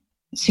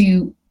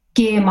to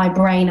gear my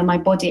brain and my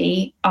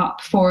body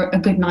up for a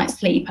good night's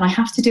sleep. And I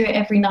have to do it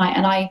every night.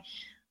 And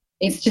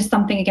it's just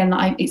something, again,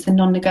 that it's a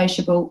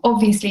non-negotiable.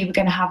 Obviously, we're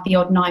going to have the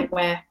odd night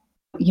where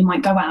you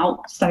might go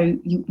out, so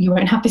you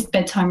won't have this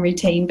bedtime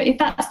routine. But if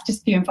that's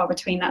just few and far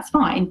between, that's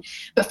fine.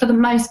 But for the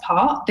most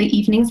part, the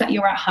evenings that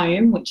you're at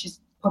home, which is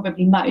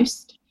probably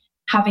most,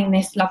 having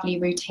this lovely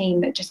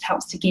routine that just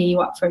helps to gear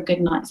you up for a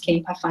good night's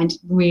sleep, I find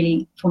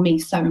really, for me,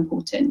 so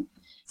important.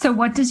 So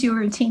what does your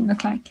routine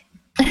look like?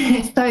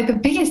 So the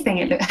biggest thing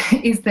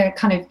is the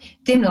kind of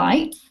dim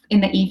lights in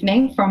the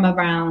evening from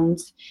around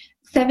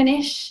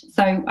 7ish.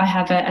 So I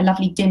have a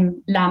lovely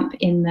dim lamp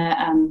in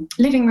the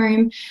living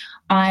room.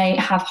 I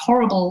have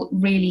horrible,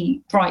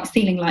 really bright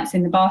ceiling lights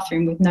in the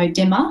bathroom with no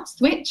dimmer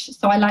switch.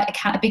 So I light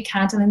a big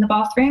candle in the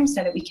bathroom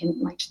so that we can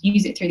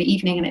use it through the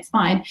evening and it's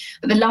fine.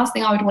 But the last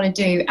thing I would want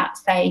to do at,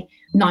 say,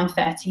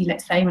 9:30,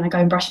 let's say, when I go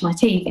and brush my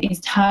teeth, is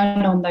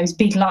turn on those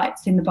big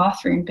lights in the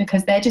bathroom,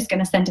 because they're just going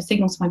to send a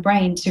signal to my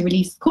brain to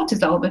release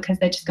cortisol, because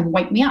they're just going to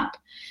wake me up.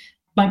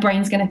 My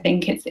brain's going to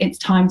think it's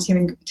time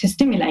to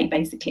stimulate,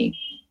 basically.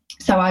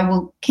 So I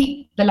will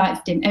keep the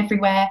lights dim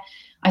everywhere.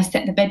 I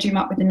set the bedroom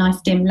up with a nice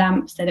dim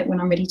lamp so that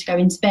when I'm ready to go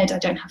into bed, I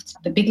don't have to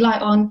have the big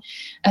light on.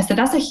 So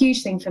that's a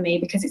huge thing for me,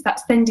 because it's that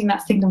sending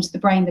that signal to the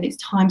brain that it's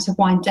time to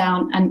wind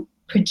down and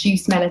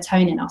produce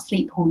melatonin, our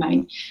sleep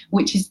hormone,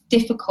 which is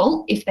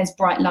difficult if there's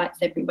bright lights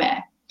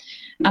everywhere.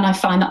 And I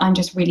find that I'm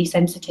just really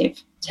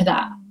sensitive to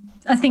that.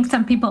 I think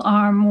some people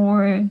are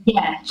more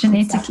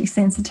genetically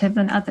sensitive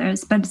than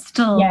others, but it's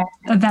still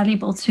a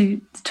valuable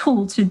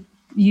tool to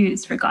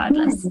use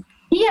regardless.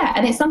 Yeah,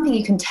 and it's something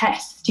you can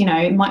test. You know,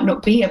 it might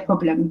not be a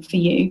problem for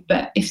you,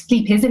 but if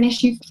sleep is an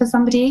issue for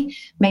somebody,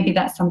 maybe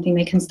that's something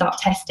they can start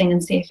testing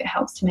and see if it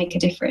helps to make a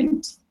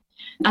difference.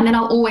 And then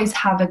I'll always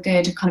have a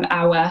good kind of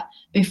hour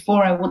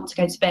before I want to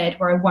go to bed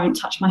where I won't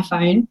touch my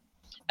phone.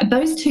 And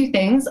those two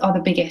things are the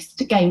biggest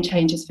game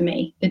changers for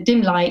me, the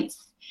dim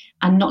lights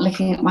and not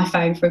looking at my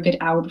phone for a good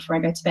hour before I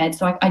go to bed.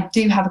 So I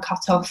do have a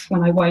cutoff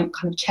when I won't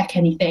kind of check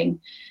anything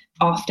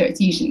after.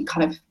 It's usually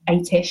kind of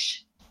 8ish.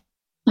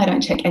 I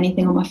don't check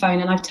anything on my phone,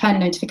 and I've turned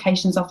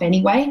notifications off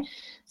anyway.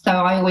 So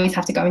I always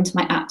have to go into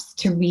my apps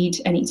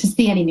to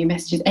see any new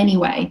messages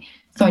anyway.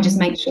 So I just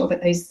make sure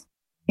that those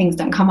things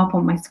don't come up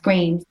on my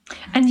screen.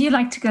 And you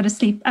like to go to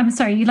sleep. I'm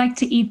sorry, you like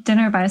to eat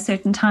dinner by a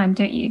certain time,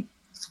 don't you?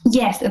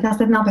 Yes,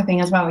 that's another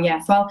thing as well.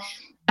 Yes. Well,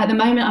 at the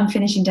moment I'm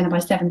finishing dinner by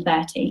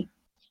 7:30.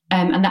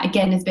 And that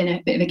again has been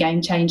a bit of a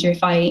game changer.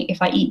 If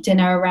I eat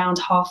dinner around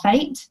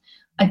 7:30,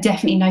 I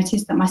definitely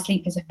notice that my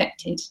sleep is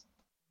affected.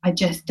 I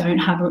just don't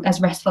have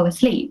as restful a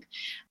sleep.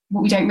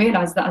 What we don't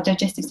realise is that our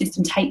digestive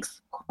system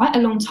takes quite a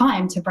long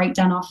time to break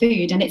down our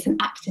food, and it's an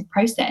active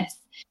process.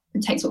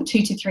 It takes 2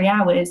 to 3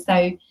 hours.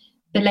 So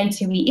the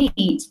later we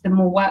eat, the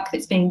more work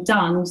that's being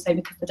done. Also,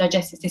 because the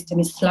digestive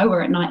system is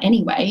slower at night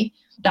anyway,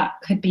 that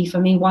could be for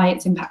me why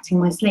it's impacting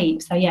my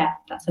sleep. So yeah,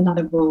 that's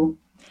another rule.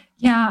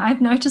 Yeah,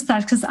 I've noticed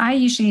that, because I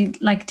usually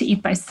like to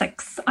eat by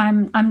 6.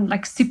 I'm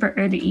like super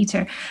early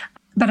eater,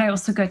 but I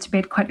also go to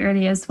bed quite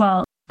early as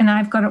well. and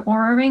I've got an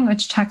Oura Ring,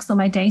 which tracks all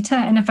my data.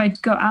 And if I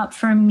go out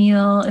for a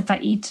meal, if I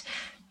eat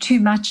too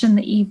much in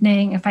the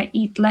evening, if I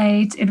eat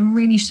late, it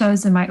really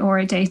shows in my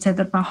Oura data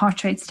that my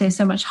heart rate stays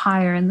so much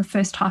higher in the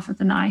first half of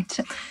the night.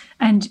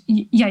 And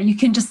yeah, you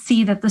can just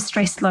see that the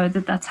stress load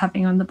that's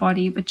having on the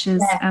body, which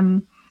is,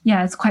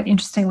 it's quite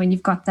interesting when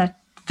you've got that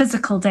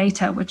physical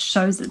data which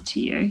shows it to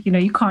you. You know,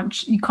 you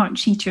can't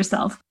cheat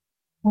yourself.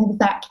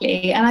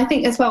 Exactly. And I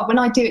think as well, when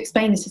I do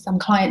explain this to some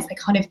clients, they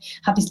kind of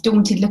have this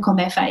daunted look on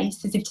their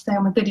face as if to say,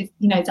 oh my goodness,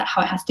 you know, is that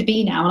how it has to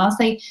be now? And I'll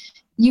say,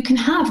 you can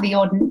have the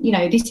odd, you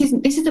know, this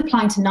is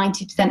applying to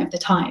 90% of the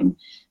time.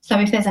 So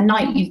if there's a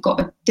night you've got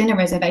a dinner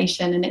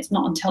reservation and it's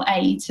not until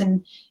 8,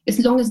 and as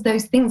long as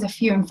those things are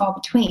few and far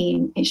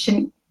between, it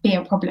shouldn't be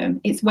a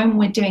problem. It's when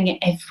we're doing it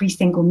every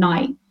single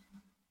night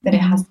that it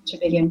has such a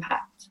big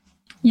impact.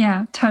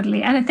 Yeah,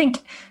 totally. And I think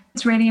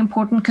it's really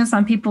important because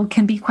some people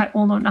can be quite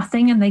all or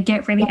nothing, and they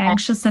get really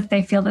anxious if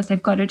they feel that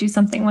they've got to do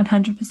something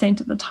 100%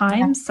 of the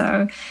time. Yeah.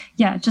 So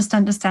yeah, just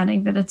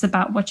understanding that it's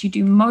about what you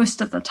do most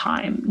of the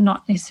time,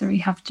 not necessarily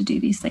have to do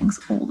these things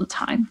all the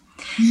time.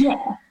 Yeah.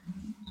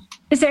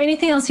 Is there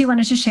anything else you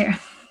wanted to share?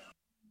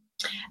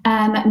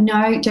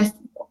 No, just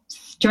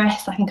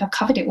stress. I think I've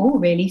covered it all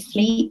really.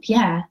 Sleep.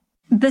 Yeah.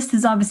 This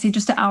is obviously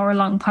just an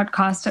hour-long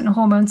podcast, and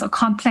hormones are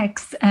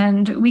complex,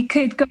 and we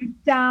could go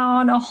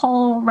down a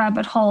whole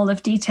rabbit hole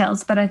of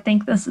details, but I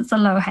think this is a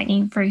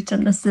low-hanging fruit,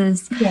 and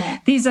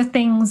these are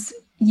things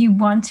you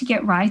want to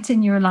get right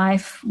in your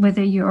life,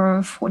 whether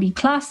you're 40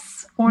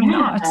 plus or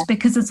not,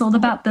 because it's all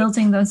about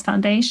building those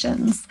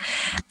foundations.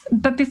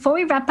 But before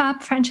we wrap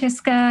up,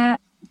 Francesca,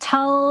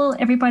 tell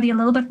everybody a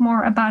little bit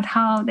more about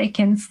how they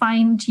can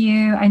find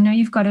you. I know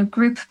you've got a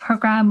group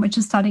program which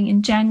is starting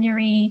in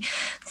January.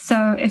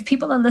 So if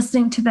people are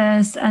listening to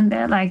this and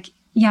they're like,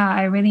 yeah,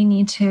 I really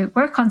need to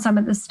work on some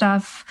of this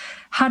stuff,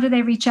 how do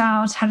they reach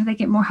out? How do they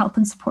get more help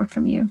and support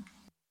from you?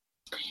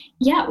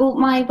 Yeah, well,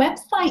 my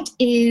website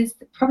is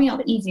probably not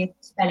the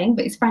easiest spelling,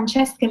 but it's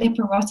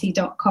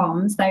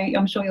francescaliparotti.com. So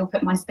I'm sure you'll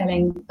put my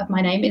spelling of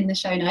my name in the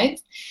show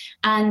notes.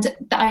 And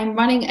I'm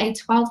running a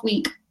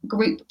 12-week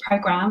group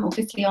program,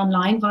 obviously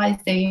online via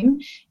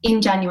Zoom,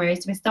 in January.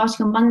 So we're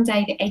starting on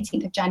Monday, the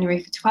 18th of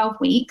January for 12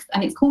 weeks,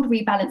 and it's called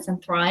Rebalance and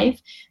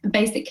Thrive. And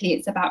basically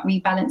it's about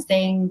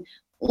rebalancing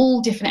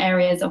all different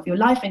areas of your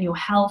life and your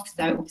health.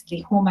 So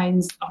obviously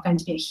hormones are going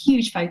to be a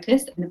huge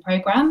focus in the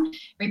program,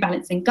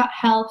 rebalancing gut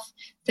health.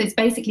 So it's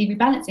basically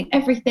rebalancing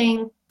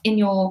everything in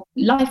your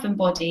life and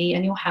body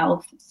and your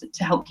health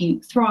to help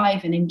you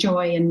thrive and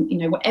enjoy, and, you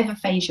know, whatever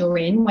phase you're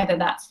in, whether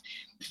that's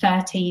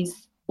 30s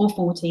or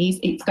 40s,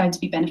 it's going to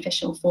be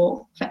beneficial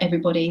for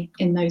everybody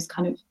in those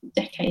kind of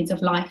decades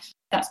of life.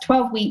 That's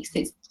 12 weeks.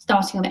 It's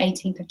starting on the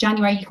 18th of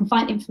January. You can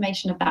find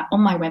information of that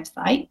on my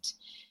website.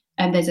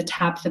 And there's a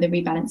tab for the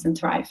Rebalance and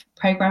Thrive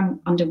program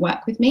under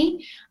Work With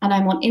Me. And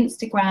I'm on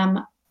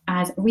Instagram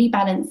as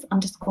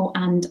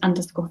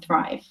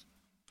rebalance_and_thrive.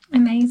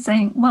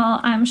 Amazing.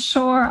 Well, I'm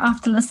sure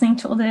after listening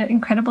to all the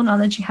incredible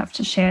knowledge you have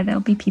to share,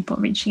 there'll be people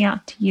reaching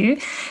out to you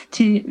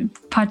to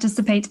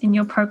participate in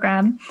your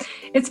program.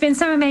 It's been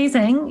so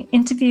amazing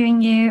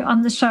interviewing you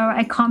on the show.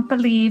 I can't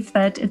believe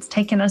that it's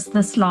taken us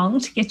this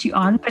long to get you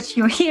on, but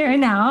you're here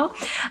now.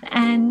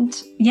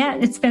 And yeah,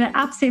 it's been an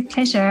absolute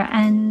pleasure.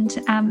 And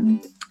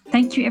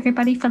thank you,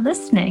 everybody, for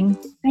listening.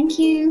 Thank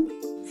you.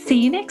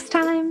 See you next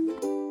time.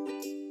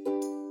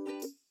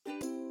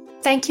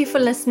 Thank you for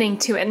listening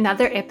to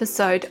another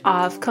episode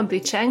of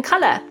Kombucha and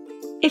Color.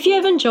 If you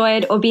have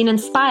enjoyed or been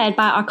inspired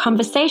by our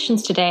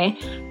conversations today,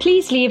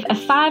 please leave a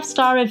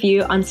 5-star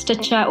review on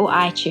Stitcher or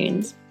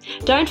iTunes.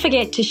 Don't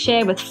forget to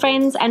share with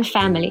friends and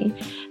family.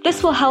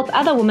 This will help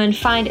other women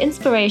find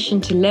inspiration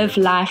to live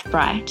life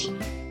bright.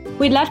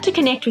 We'd love to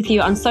connect with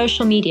you on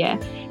social media.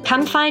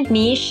 Come find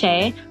me,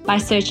 Shay, by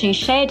searching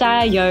Shay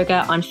Dyer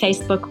Yoga on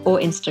Facebook or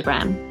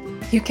Instagram.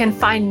 You can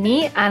find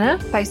me, Anna,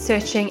 by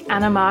searching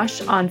Anna Marsh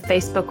on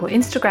Facebook or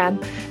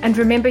Instagram. And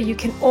remember, you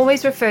can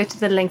always refer to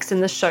the links in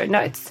the show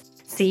notes.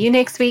 See you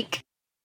next week.